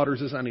who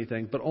waters is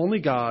anything, but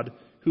only God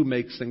who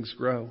makes things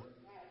grow.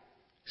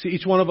 See,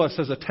 each one of us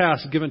has a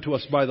task given to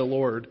us by the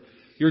Lord.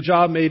 Your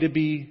job may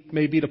be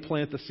to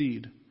plant the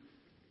seed.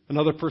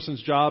 Another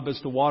person's job is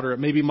to water it.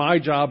 Maybe my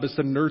job is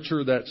to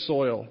nurture that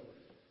soil.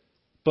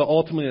 But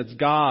ultimately, it's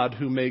God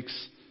who makes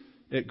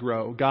it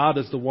grow. God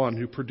is the one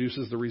who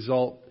produces the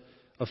result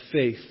of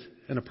faith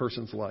in a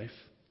person's life.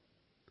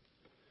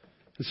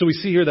 And so we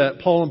see here that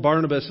Paul and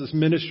Barnabas'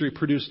 ministry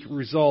produced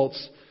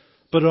results,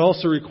 but it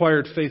also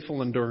required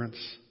faithful endurance.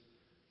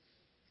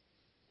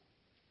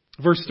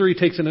 Verse 3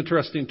 takes an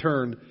interesting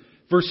turn.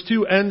 Verse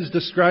 2 ends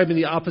describing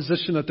the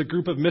opposition that the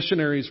group of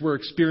missionaries were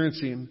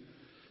experiencing.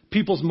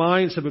 People's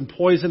minds have been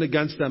poisoned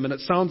against them, and it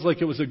sounds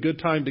like it was a good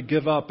time to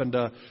give up and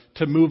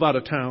to move out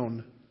of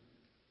town.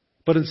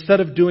 But instead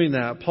of doing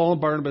that, Paul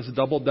and Barnabas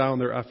doubled down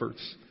their efforts.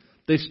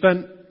 They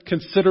spent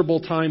considerable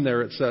time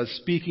there, it says,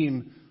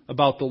 speaking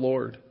about the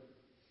Lord.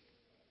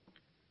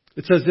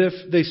 It's as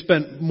if they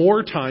spent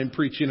more time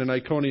preaching in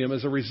Iconium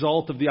as a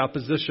result of the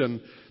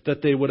opposition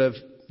than they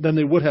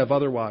would have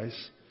otherwise.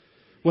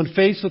 When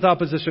faced with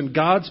opposition,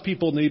 God's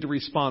people need to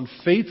respond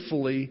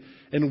faithfully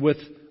and with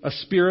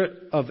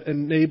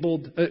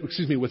spirit-enabled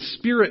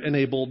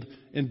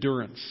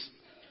endurance.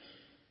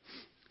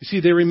 You see,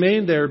 they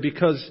remained there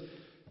because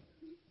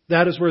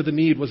that is where the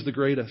need was the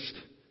greatest.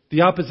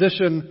 The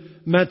opposition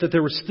meant that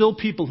there were still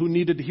people who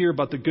needed to hear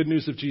about the good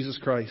news of Jesus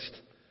Christ,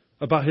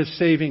 about His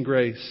saving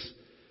grace.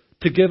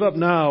 To give up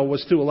now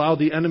was to allow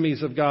the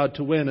enemies of God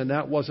to win, and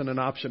that wasn't an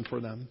option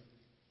for them.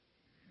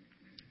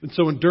 And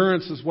so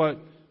endurance is what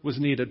was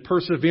needed.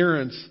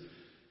 Perseverance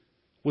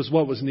was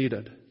what was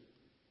needed.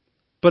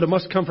 But it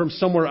must come from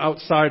somewhere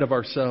outside of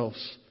ourselves.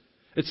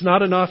 It's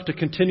not enough to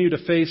continue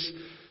to face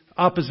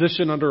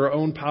opposition under our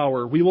own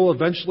power. We will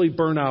eventually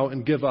burn out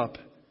and give up.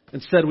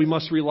 Instead, we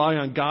must rely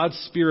on God's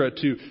Spirit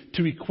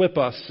to equip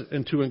us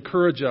and to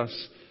encourage us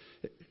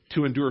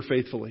to endure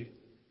faithfully.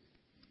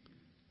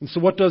 And so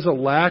what does a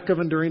lack of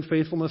enduring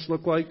faithfulness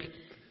look like?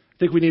 I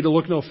think we need to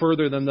look no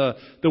further than the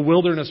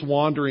wilderness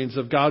wanderings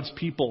of God's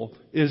people,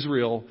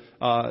 Israel.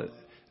 I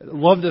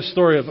love this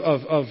story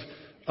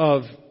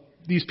of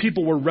these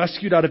people were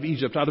rescued out of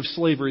Egypt, out of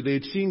slavery. They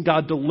had seen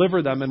God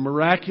deliver them in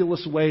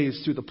miraculous ways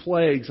through the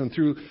plagues and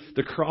through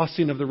the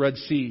crossing of the Red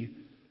Sea.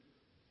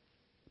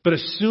 But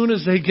as soon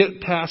as they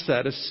get past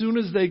that, as soon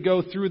as they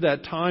go through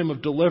that time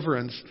of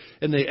deliverance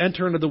and they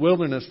enter into the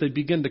wilderness, they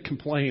begin to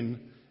complain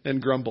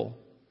and grumble.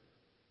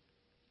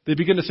 They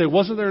begin to say,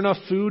 wasn't there enough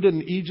food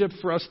in Egypt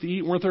for us to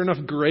eat? Weren't there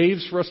enough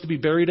graves for us to be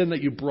buried in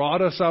that you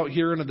brought us out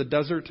here into the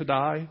desert to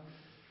die?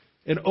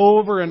 And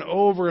over and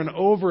over and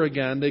over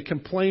again, they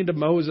complained to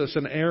Moses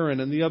and Aaron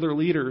and the other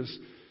leaders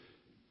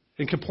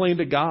and complained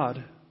to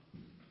God.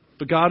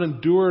 But God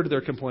endured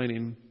their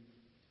complaining.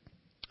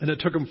 And it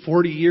took them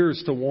 40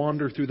 years to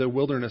wander through the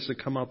wilderness and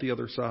come out the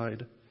other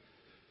side.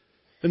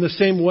 In the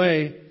same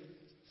way,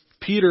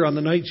 Peter, on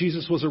the night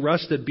Jesus was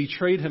arrested,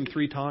 betrayed him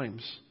 3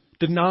 times.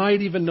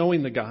 Denied even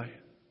knowing the guy.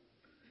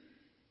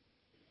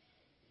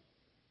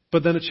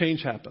 But then a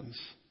change happens.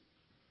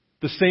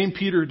 The same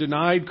Peter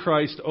denied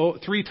Christ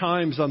 3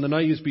 times on the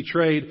night he was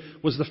betrayed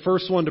was the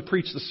first one to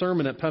preach the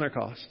sermon at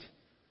Pentecost.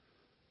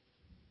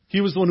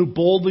 He was the one who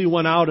boldly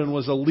went out and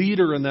was a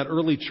leader in that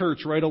early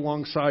church right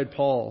alongside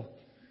Paul.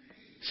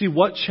 See,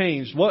 what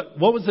changed? What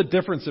was the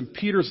difference in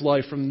Peter's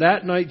life from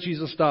that night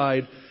Jesus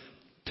died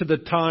to the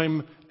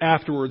time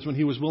afterwards when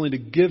he was willing to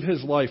give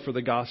his life for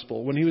the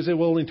gospel, when he was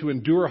willing to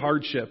endure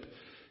hardship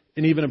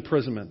and even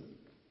imprisonment?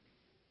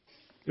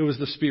 It was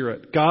the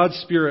Spirit. God's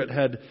Spirit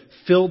had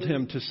filled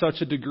him to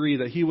such a degree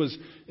that he was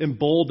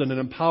emboldened and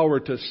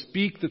empowered to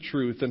speak the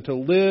truth and to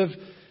live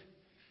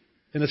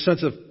in a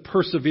sense of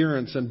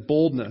perseverance and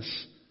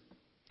boldness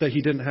that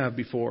he didn't have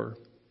before.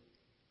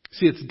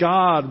 See, it's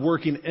God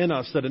working in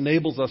us that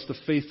enables us to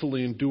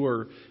faithfully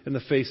endure in the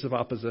face of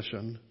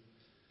opposition.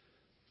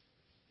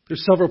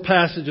 There's several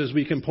passages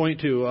we can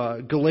point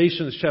to.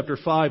 Galatians chapter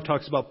 5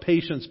 talks about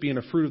patience being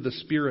a fruit of the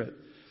Spirit.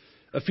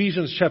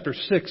 Ephesians chapter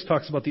 6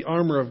 talks about the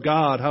armor of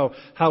God,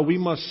 how we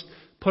must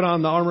put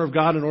on the armor of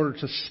God in order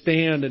to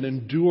stand and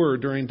endure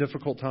during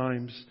difficult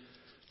times.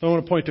 I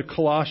want to point to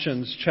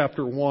Colossians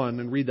chapter 1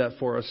 and read that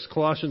for us.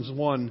 Colossians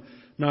 1,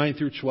 9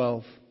 through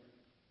 12.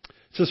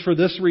 It says, for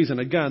this reason,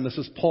 again, this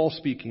is Paul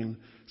speaking,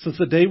 since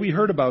the day we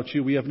heard about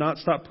you, we have not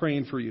stopped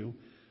praying for you.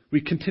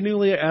 We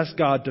continually ask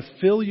God to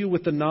fill you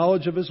with the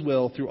knowledge of His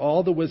will through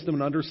all the wisdom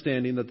and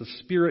understanding that the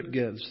Spirit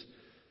gives,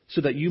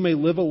 so that you may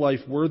live a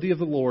life worthy of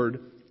the Lord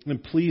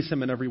and please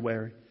Him in every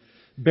way,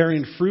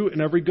 bearing fruit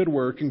in every good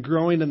work and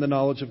growing in the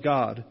knowledge of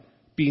God,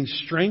 being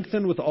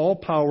strengthened with all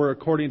power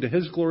according to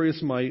His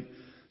glorious might,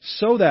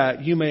 so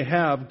that you may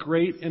have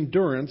great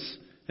endurance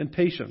and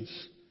patience,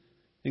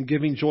 in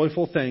giving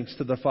joyful thanks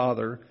to the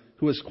Father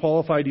who has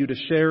qualified you to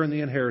share in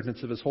the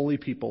inheritance of His holy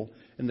people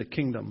in the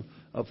kingdom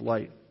of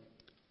light.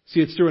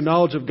 See, it's through a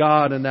knowledge of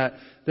God and that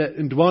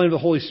indwelling of the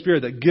Holy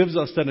Spirit that gives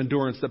us that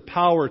endurance, the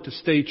power to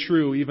stay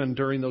true even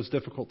during those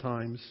difficult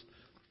times.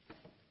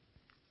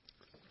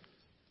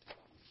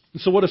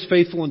 And so what does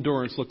faithful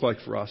endurance look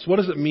like for us? What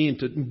does it mean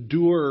to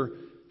endure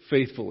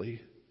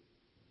faithfully?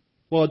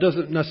 Well, it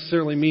doesn't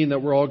necessarily mean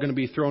that we're all going to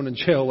be thrown in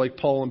jail like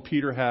Paul and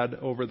Peter had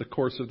over the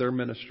course of their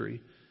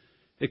ministry.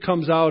 It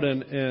comes out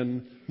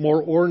in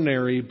more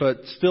ordinary but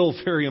still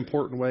very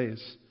important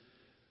ways.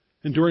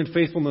 Enduring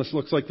faithfulness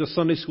looks like the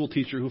Sunday school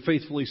teacher who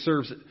faithfully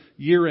serves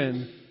year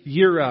in,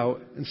 year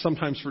out, and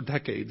sometimes for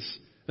decades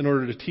in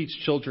order to teach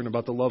children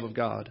about the love of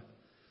God.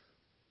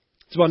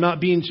 It's about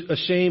not being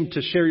ashamed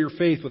to share your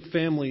faith with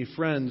family,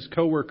 friends,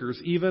 coworkers,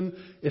 even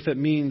if it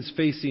means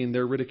facing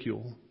their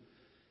ridicule.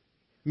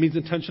 It means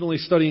intentionally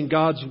studying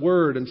God's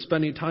Word and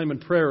spending time in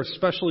prayer,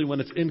 especially when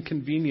it's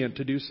inconvenient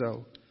to do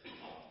so.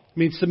 It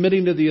means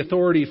submitting to the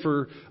authority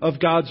of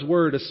God's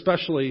Word,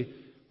 especially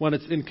when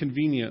it's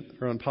inconvenient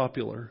or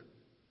unpopular.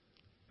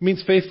 It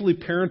means faithfully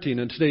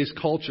parenting in today's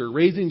culture,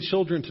 raising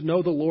children to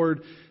know the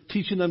Lord,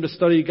 teaching them to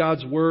study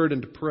God's Word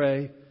and to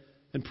pray,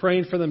 and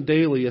praying for them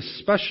daily,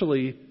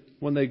 especially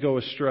when they go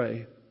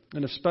astray,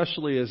 and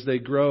especially as they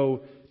grow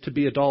to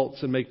be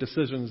adults and make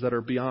decisions that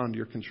are beyond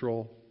your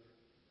control.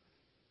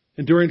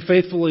 Enduring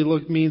faithfully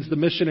means the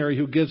missionary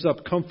who gives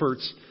up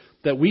comforts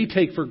that we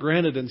take for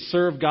granted and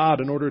serve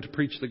God in order to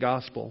preach the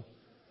gospel.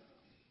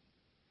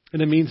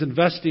 And it means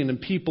investing in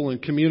people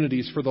and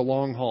communities for the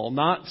long haul,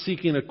 not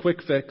seeking a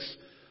quick fix,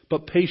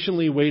 but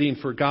patiently waiting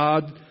for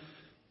God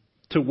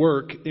to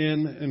work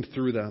in and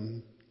through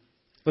them.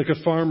 Like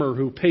a farmer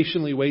who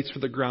patiently waits for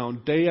the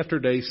ground day after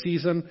day,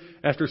 season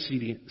after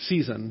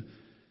season,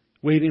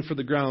 waiting for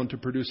the ground to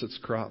produce its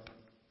crop.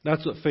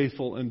 That's what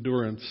faithful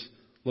endurance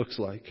looks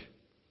like.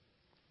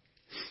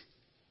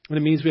 And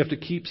it means we have to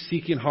keep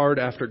seeking hard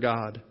after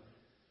God.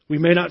 We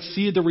may not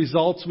see the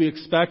results we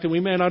expect, and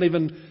we may not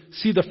even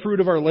see the fruit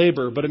of our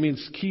labor, but it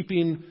means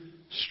keeping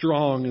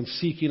strong and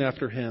seeking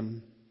after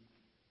Him.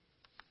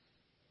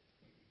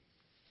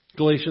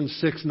 Galatians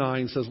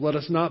 6:9 says, "Let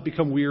us not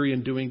become weary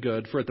in doing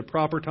good, for at the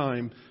proper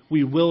time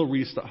we will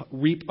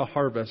reap a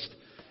harvest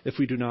if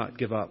we do not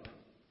give up."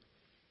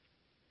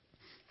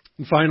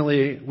 And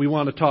finally, we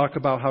want to talk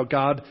about how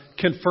God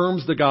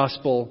confirms the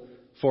gospel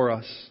for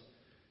us.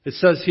 It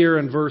says here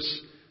in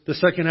the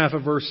second half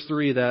of verse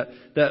 3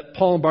 that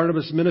Paul and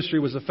Barnabas' ministry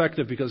was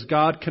effective because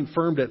God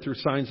confirmed it through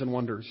signs and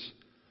wonders.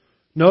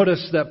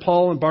 Notice that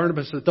Paul and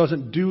Barnabas they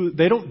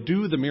don't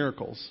do the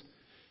miracles.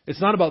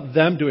 It's not about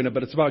them doing it,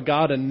 but it's about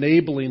God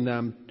enabling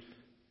them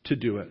to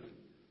do it.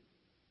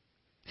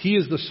 He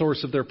is the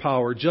source of their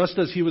power, just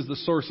as He was the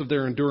source of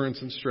their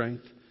endurance and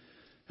strength.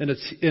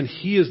 And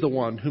He is the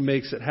one who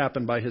makes it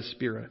happen by His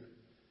Spirit.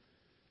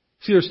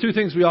 See, there's two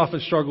things we often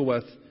struggle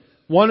with.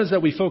 One is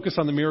that we focus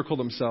on the miracle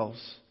themselves.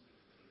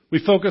 We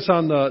focus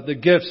on the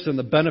gifts and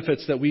the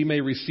benefits that we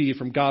may receive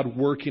from God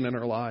working in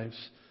our lives.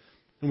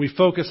 And we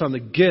focus on the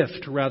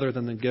gift rather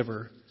than the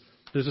giver.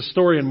 There's a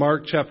story in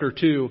Mark chapter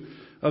 2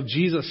 of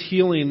Jesus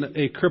healing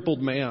a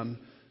crippled man.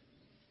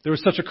 There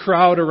was such a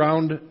crowd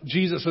around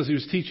Jesus as He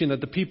was teaching that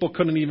the people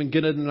couldn't even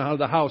get in and out of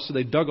the house, so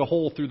they dug a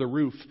hole through the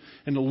roof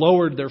and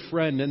lowered their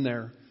friend in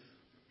there.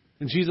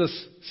 And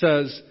Jesus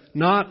says,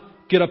 not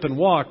get up and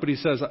walk, but He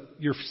says,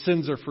 your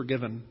sins are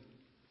forgiven.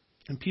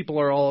 And people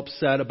are all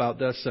upset about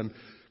this and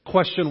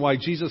question why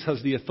Jesus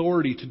has the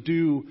authority to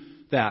do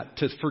that,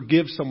 to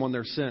forgive someone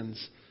their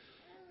sins.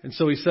 And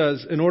so He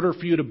says, in order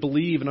for you to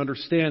believe and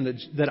understand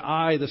that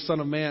I, the Son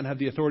of Man, have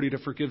the authority to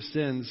forgive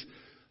sins,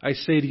 I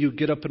say to you,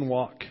 get up and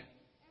walk.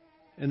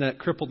 And that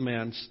crippled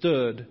man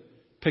stood,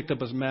 picked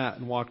up his mat,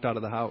 and walked out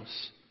of the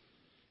house.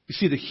 You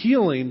see, the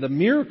healing, the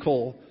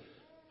miracle,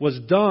 was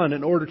done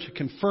in order to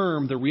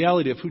confirm the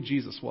reality of who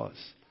Jesus was.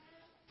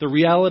 The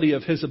reality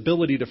of His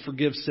ability to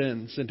forgive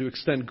sins and to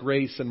extend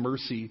grace and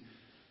mercy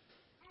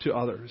to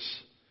others.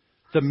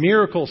 The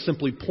miracle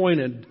simply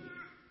pointed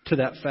to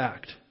that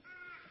fact.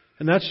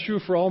 And that's true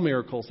for all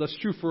miracles. That's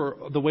true for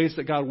the ways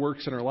that God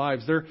works in our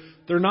lives.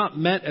 They're not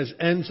meant as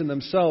ends in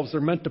themselves.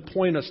 They're meant to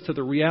point us to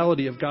the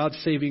reality of God's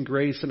saving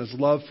grace and His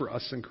love for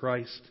us in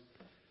Christ.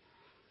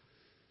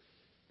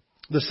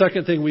 The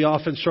second thing we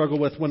often struggle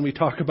with when we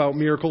talk about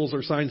miracles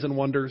or signs and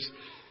wonders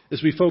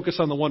is we focus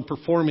on the one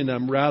performing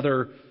them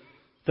rather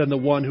than the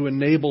one who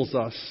enables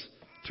us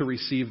to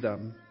receive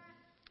them.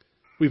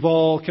 We've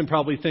all can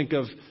probably think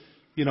of,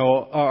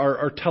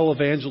 our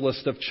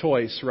televangelist of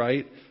choice,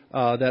 right?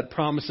 That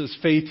promises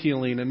faith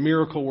healing and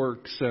miracle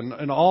works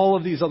and all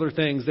of these other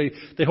things.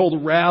 They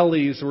hold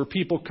rallies where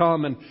people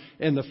come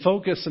and the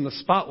focus and the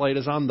spotlight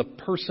is on the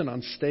person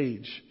on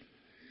stage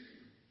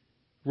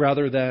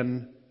rather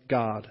than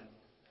God.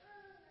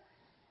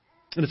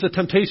 And it's a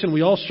temptation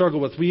we all struggle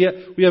with. We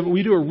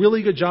do a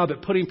really good job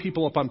at putting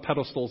people up on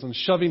pedestals and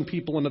shoving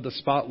people into the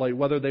spotlight,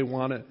 whether they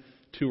want it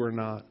to or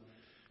not.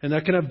 And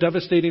that can have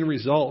devastating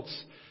results.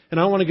 And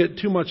I don't want to get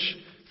too much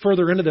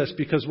further into this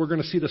because we're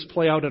going to see this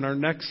play out in our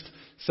next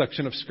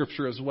section of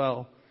Scripture as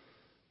well.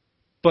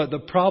 But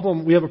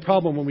we have a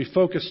problem when we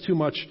focus too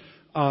much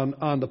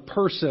on the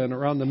person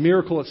or on the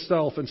miracle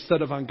itself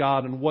instead of on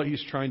God and what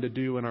He's trying to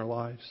do in our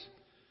lives.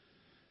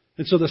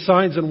 And so the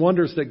signs and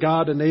wonders that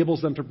God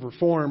enables them to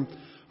perform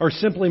are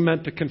simply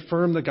meant to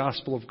confirm the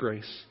gospel of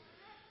grace.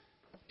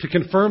 To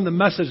confirm the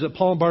message that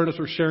Paul and Barnabas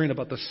were sharing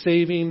about the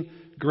saving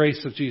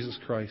grace of Jesus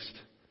Christ.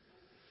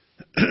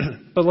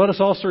 But let us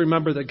also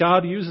remember that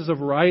God uses a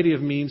variety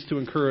of means to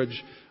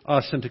encourage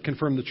us and to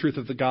confirm the truth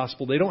of the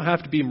gospel. They don't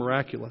have to be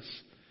miraculous.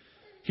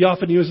 He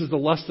often uses the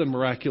less than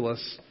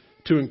miraculous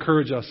to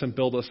encourage us and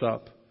build us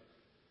up.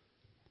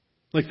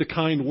 Like the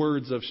kind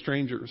words of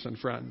strangers and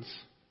friends.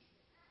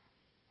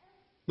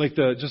 Like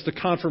just the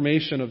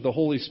confirmation of the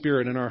Holy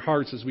Spirit in our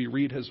hearts as we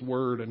read His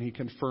Word and He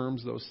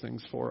confirms those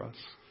things for us.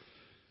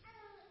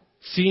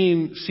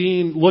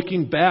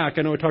 Looking back,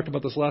 I know we talked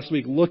about this last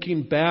week,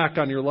 looking back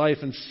on your life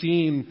and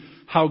seeing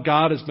how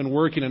God has been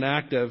working and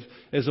active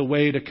is a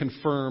way to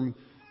confirm,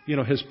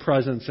 His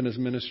presence in His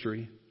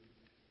ministry.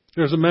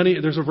 There's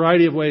a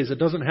variety of ways. It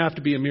doesn't have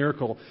to be a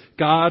miracle.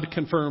 God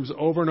confirms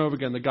over and over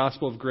again the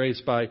gospel of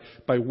grace by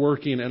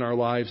working in our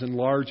lives in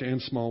large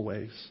and small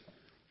ways.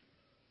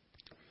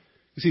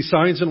 You see,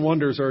 signs and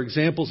wonders are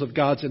examples of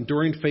God's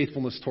enduring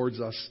faithfulness towards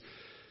us.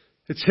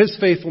 It's His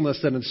faithfulness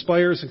that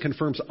inspires and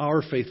confirms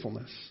our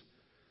faithfulness.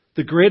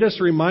 The greatest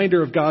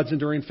reminder of God's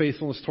enduring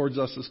faithfulness towards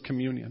us is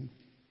communion.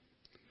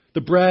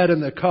 The bread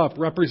and the cup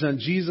represent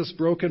Jesus'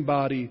 broken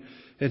body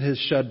and His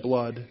shed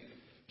blood.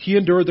 He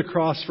endured the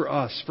cross for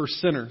us, for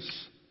sinners.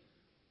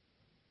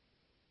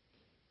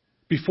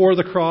 Before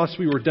the cross,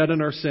 we were dead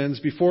in our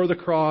sins. Before the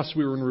cross,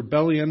 we were in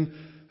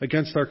rebellion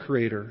against our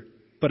Creator.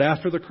 But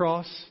after the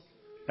cross,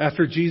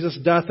 after Jesus'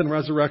 death and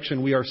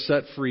resurrection, we are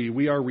set free.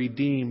 We are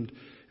redeemed.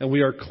 And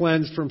we are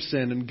cleansed from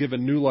sin and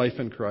given new life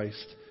in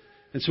Christ.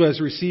 And so as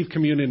we receive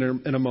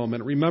communion in a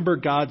moment, remember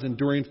God's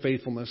enduring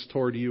faithfulness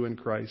toward you in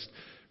Christ.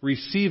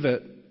 Receive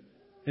it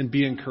and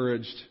be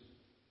encouraged.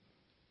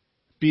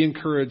 Be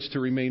encouraged to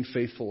remain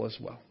faithful as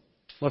well.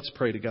 Let's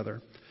pray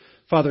together.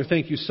 Father,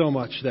 thank you so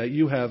much that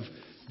you have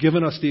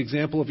given us the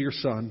example of your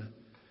Son.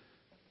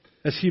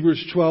 As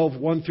Hebrews 12,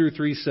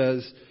 1-3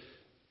 says,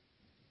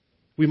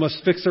 we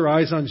must fix our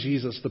eyes on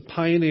Jesus, the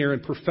pioneer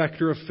and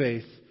perfecter of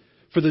faith.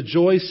 For the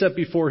joy set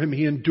before Him,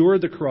 He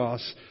endured the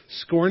cross,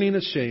 scorning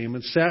its shame,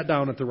 and sat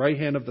down at the right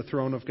hand of the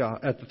throne of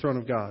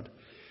God.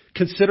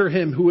 Consider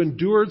Him who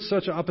endured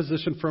such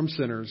opposition from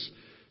sinners,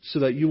 so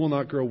that you will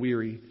not grow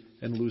weary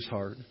and lose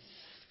heart.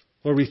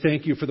 Lord, we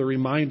thank you for the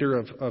reminder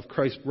of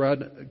Christ's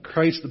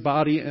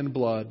body and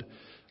blood.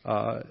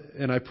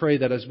 And I pray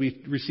that as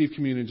we receive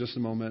communion in just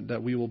a moment,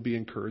 that we will be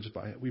encouraged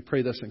by it. We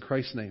pray this in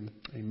Christ's name.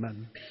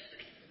 Amen.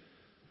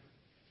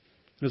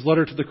 In his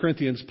letter to the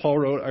Corinthians, Paul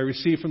wrote, I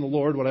received from the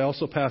Lord what I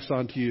also passed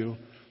on to you.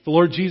 The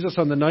Lord Jesus,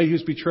 on the night He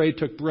was betrayed,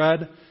 took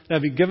bread, and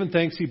having given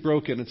thanks, He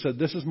broke it and said,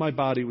 this is my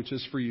body, which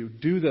is for you.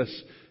 Do this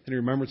in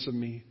remembrance of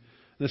me.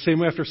 In the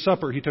same way, after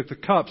supper, He took the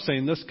cup,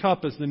 saying, this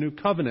cup is the new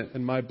covenant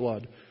in my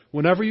blood.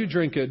 Whenever you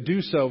drink it,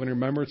 do so in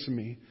remembrance of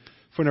me.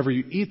 For whenever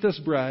you eat this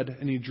bread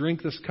and you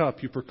drink this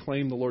cup, you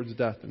proclaim the Lord's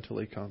death until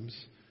He comes.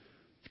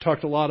 We've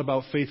talked a lot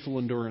about faithful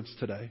endurance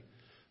today,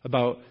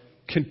 about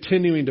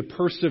continuing to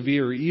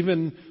persevere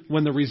even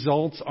when the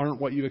results aren't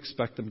what you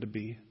expect them to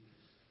be.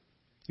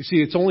 You see,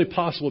 it's only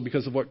possible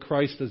because of what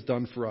Christ has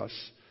done for us.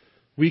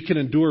 We can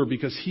endure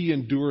because He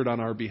endured on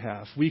our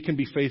behalf. We can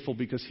be faithful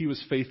because He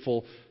was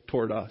faithful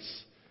toward us.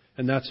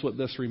 And that's what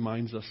this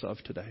reminds us of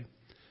today.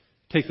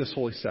 Take this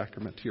holy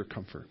sacrament to your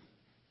comfort.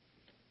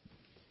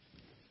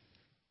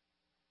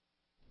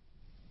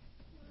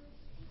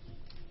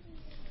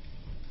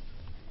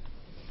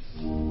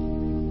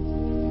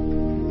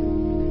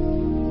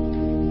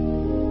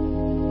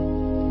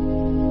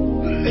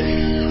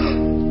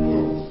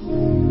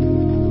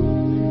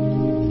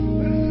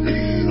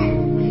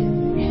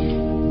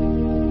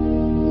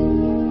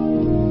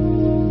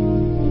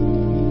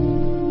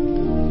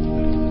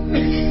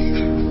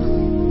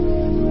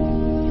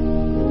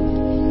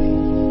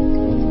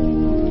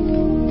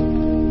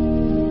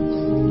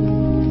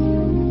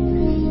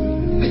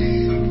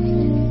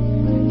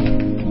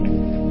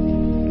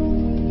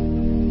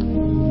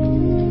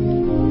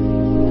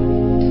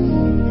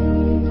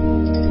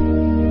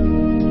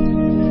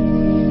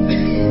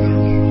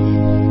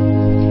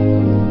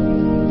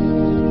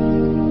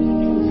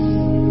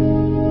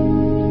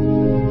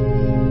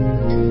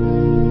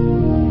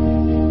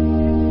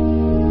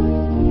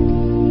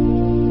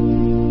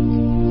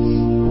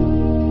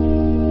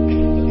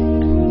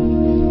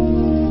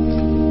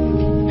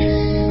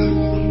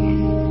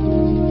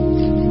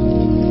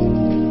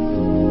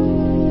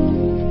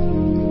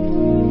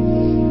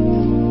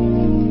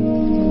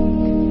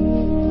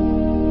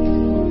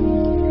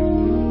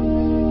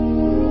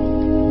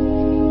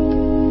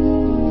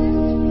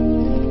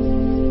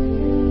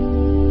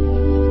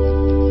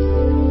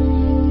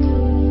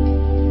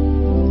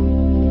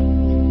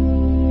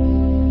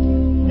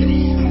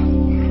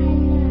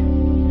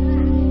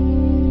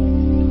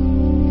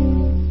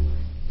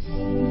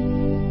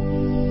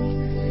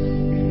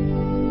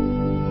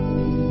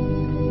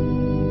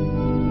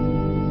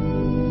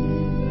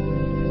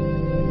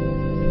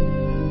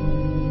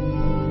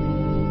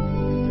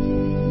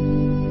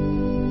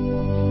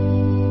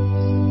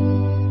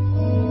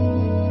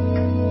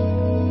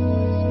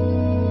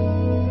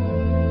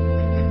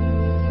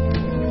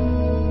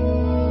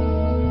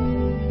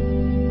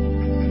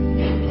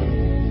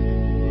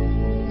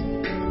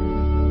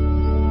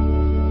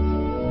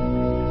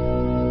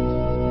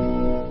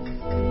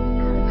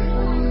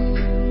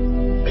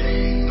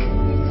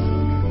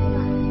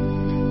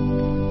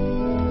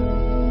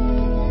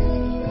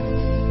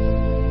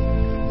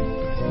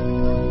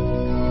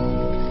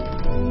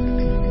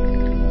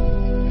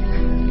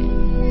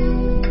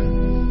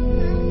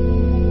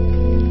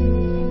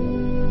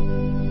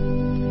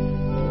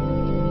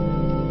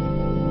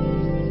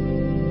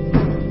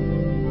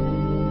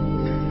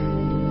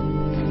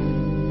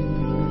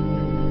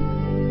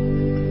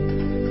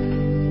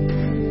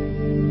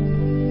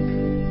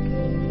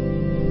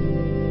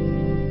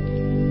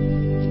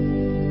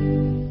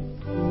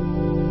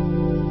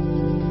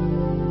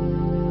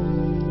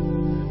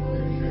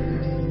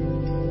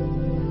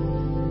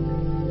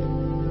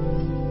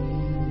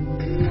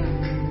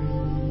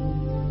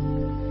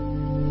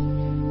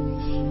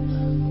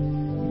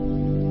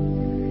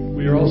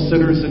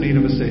 sinners in need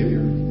of a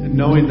Savior. And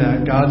knowing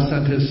that God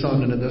sent His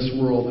Son into this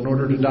world in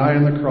order to die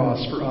on the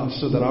cross for us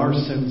so that our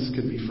sins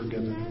could be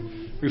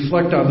forgiven.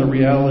 Reflect on the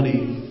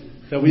reality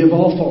that we have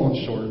all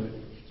fallen short,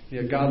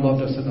 yet God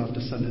loved us enough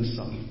to send His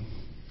Son.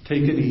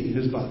 Take and eat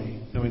His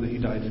body, knowing that He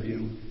died for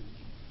you.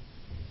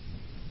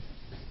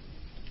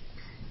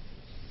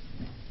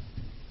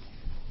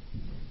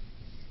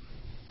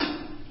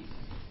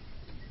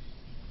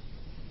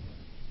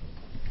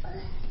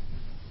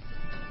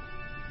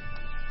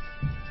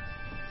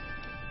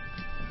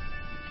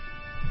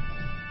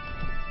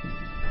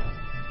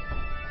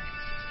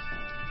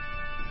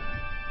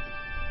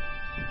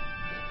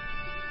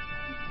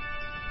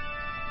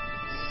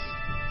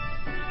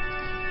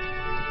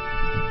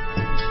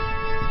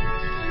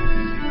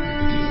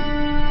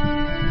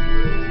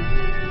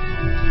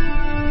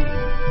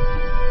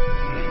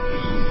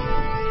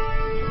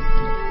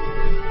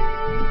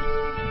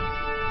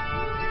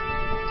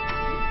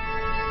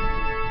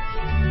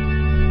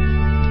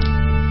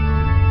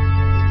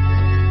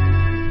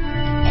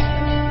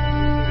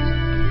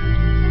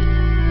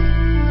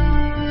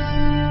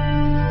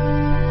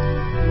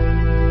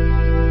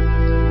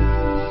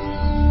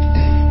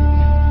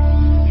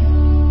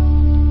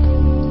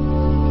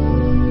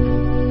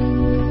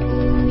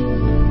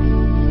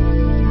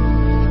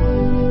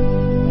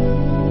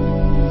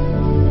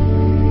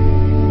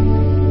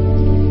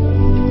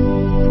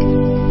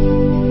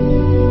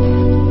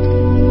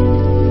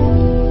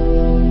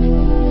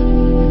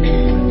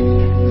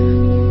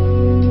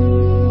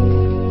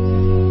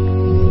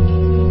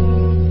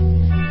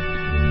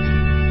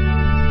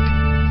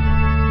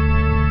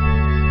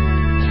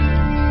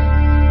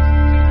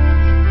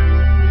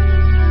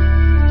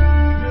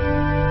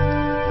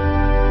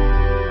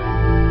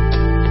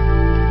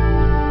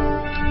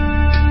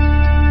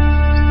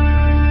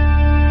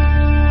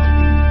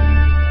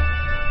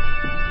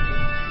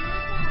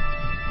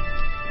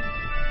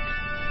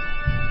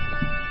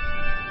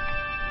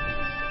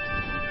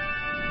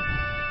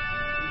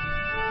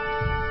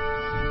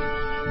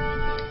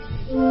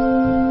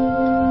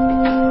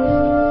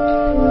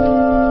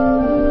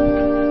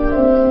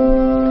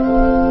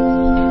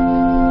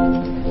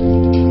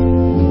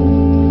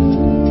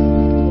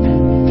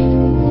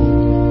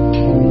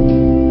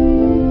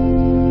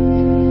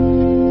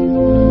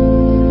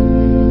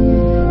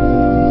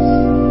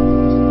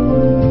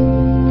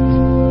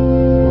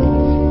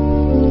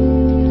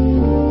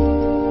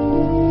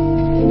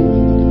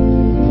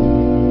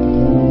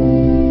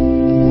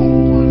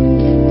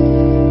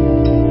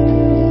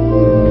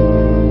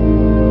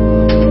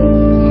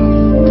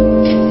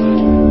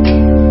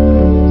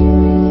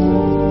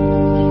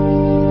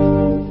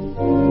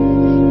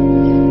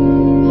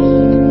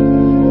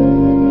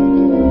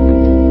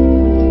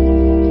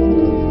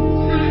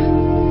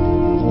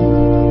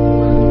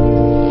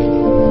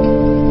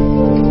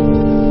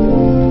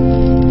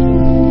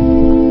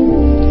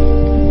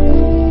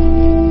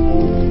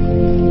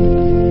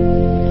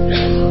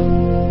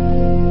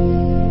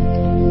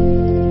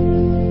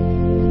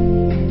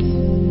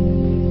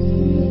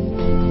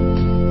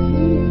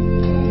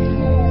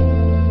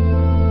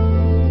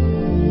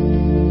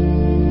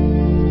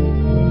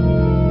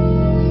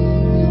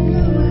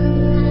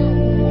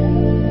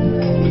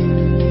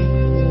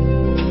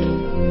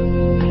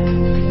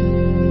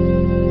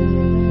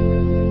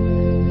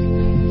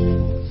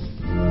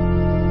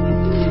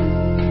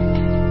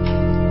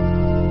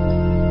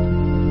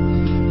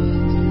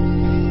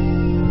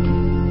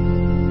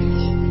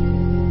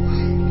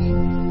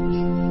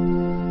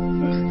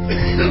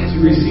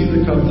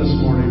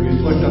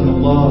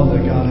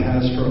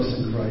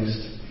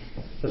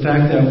 The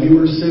fact that we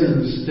were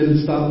sinners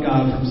didn't stop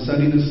God from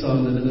sending His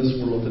Son into this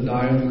world to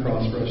die on the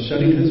cross for us,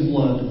 shedding His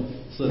blood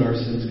so that our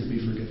sins could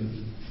be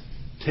forgiven.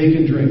 Take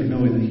and drink,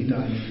 knowing that He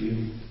died for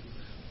you.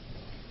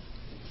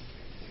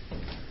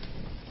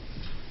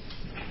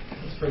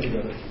 Let's pray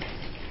together.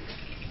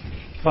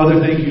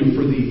 Father, thank you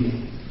for the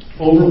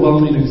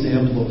overwhelming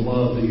example of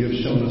love that you have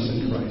shown us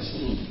in Christ.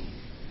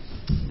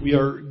 We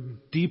are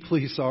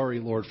deeply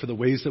sorry, Lord, for the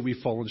ways that we've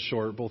fallen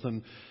short, both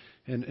in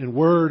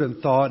word and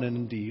thought and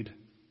in deed.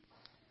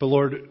 But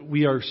Lord,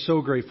 we are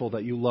so grateful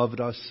that you loved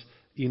us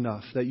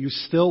enough, that you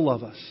still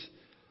love us,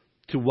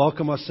 to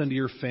welcome us into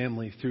your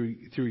family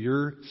through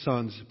your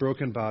Son's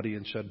broken body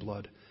and shed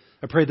blood.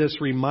 I pray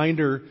this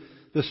reminder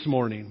this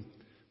morning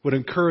would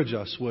encourage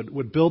us,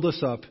 would build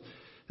us up,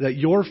 that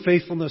your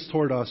faithfulness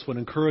toward us would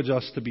encourage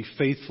us to be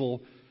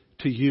faithful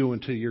to you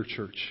and to your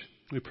church.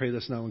 We pray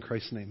this now in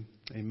Christ's name.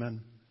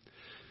 Amen.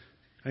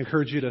 I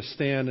encourage you to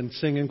stand and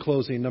sing in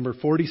closing number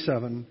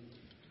 47,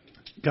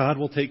 God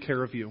Will Take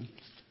Care of You.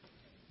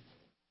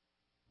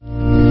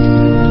 Thank you.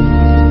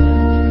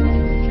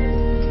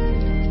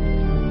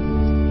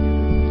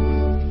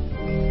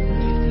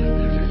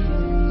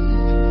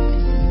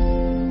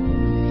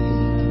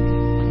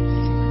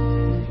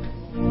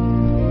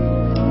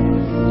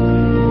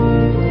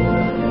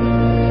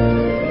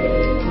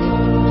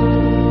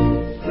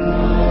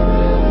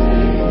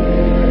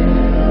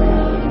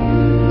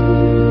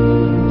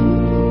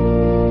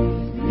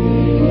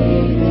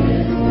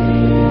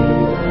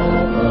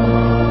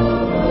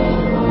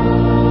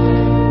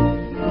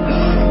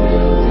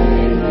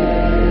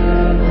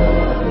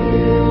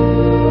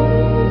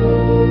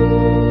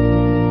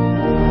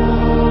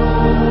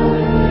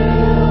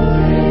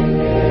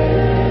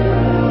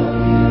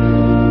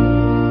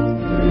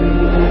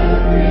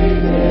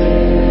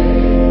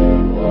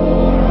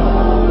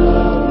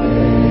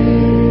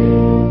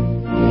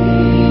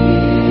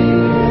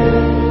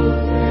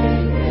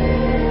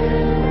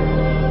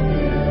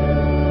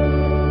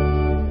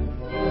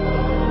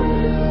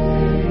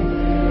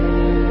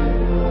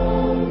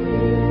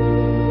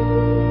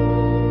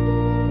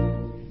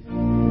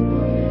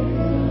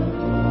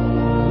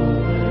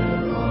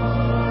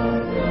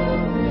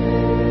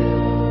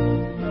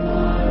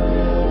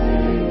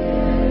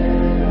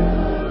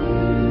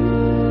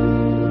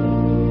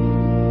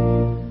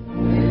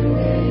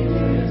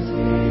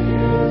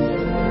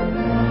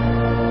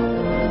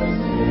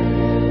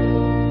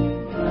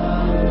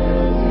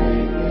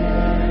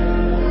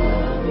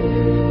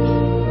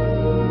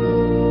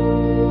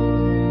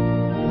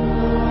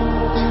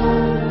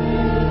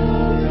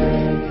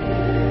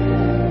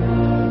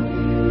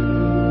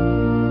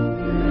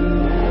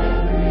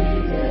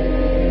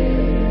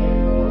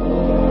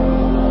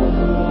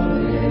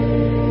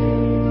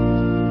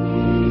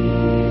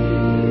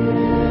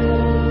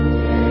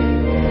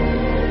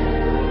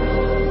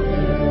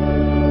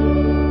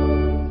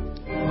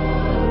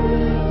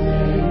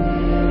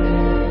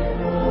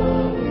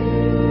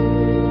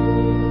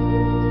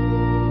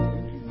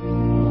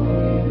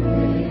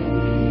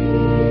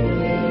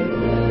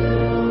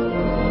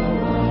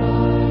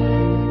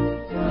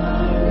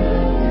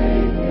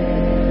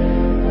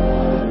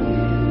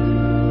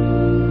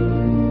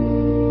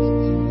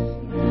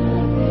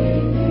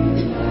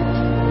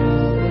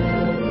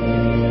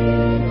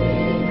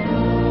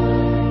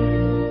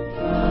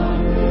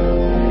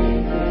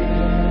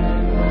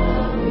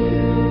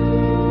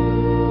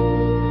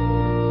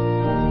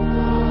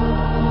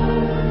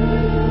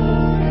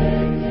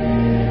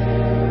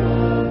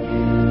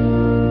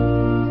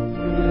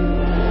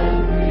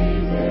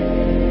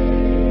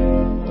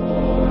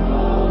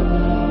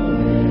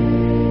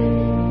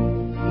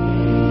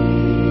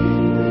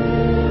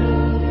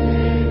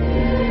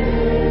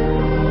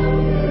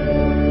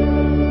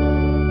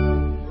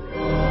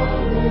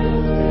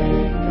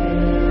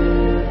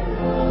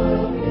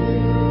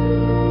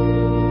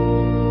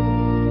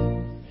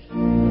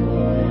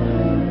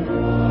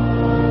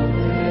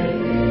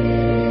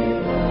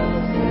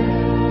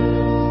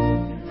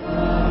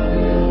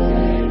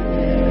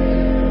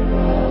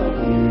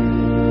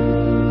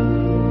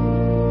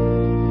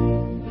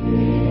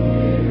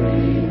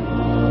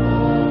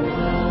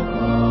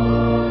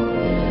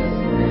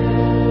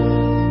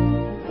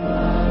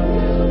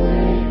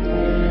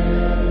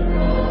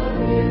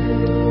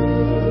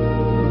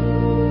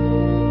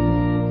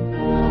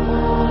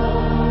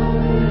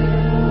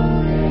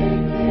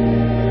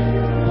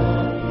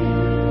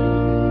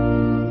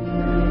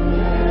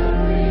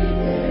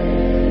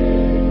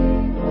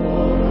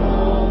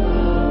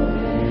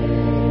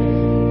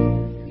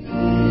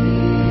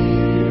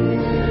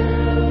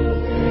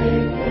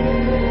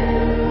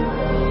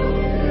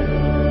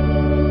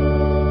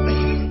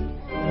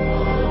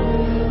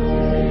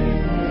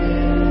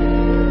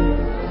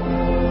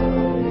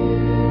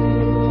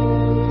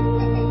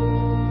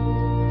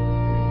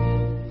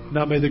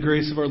 Now may the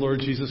grace of our Lord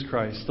Jesus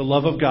Christ, the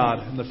love of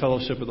God, and the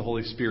fellowship of the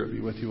Holy Spirit be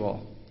with you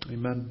all.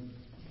 Amen.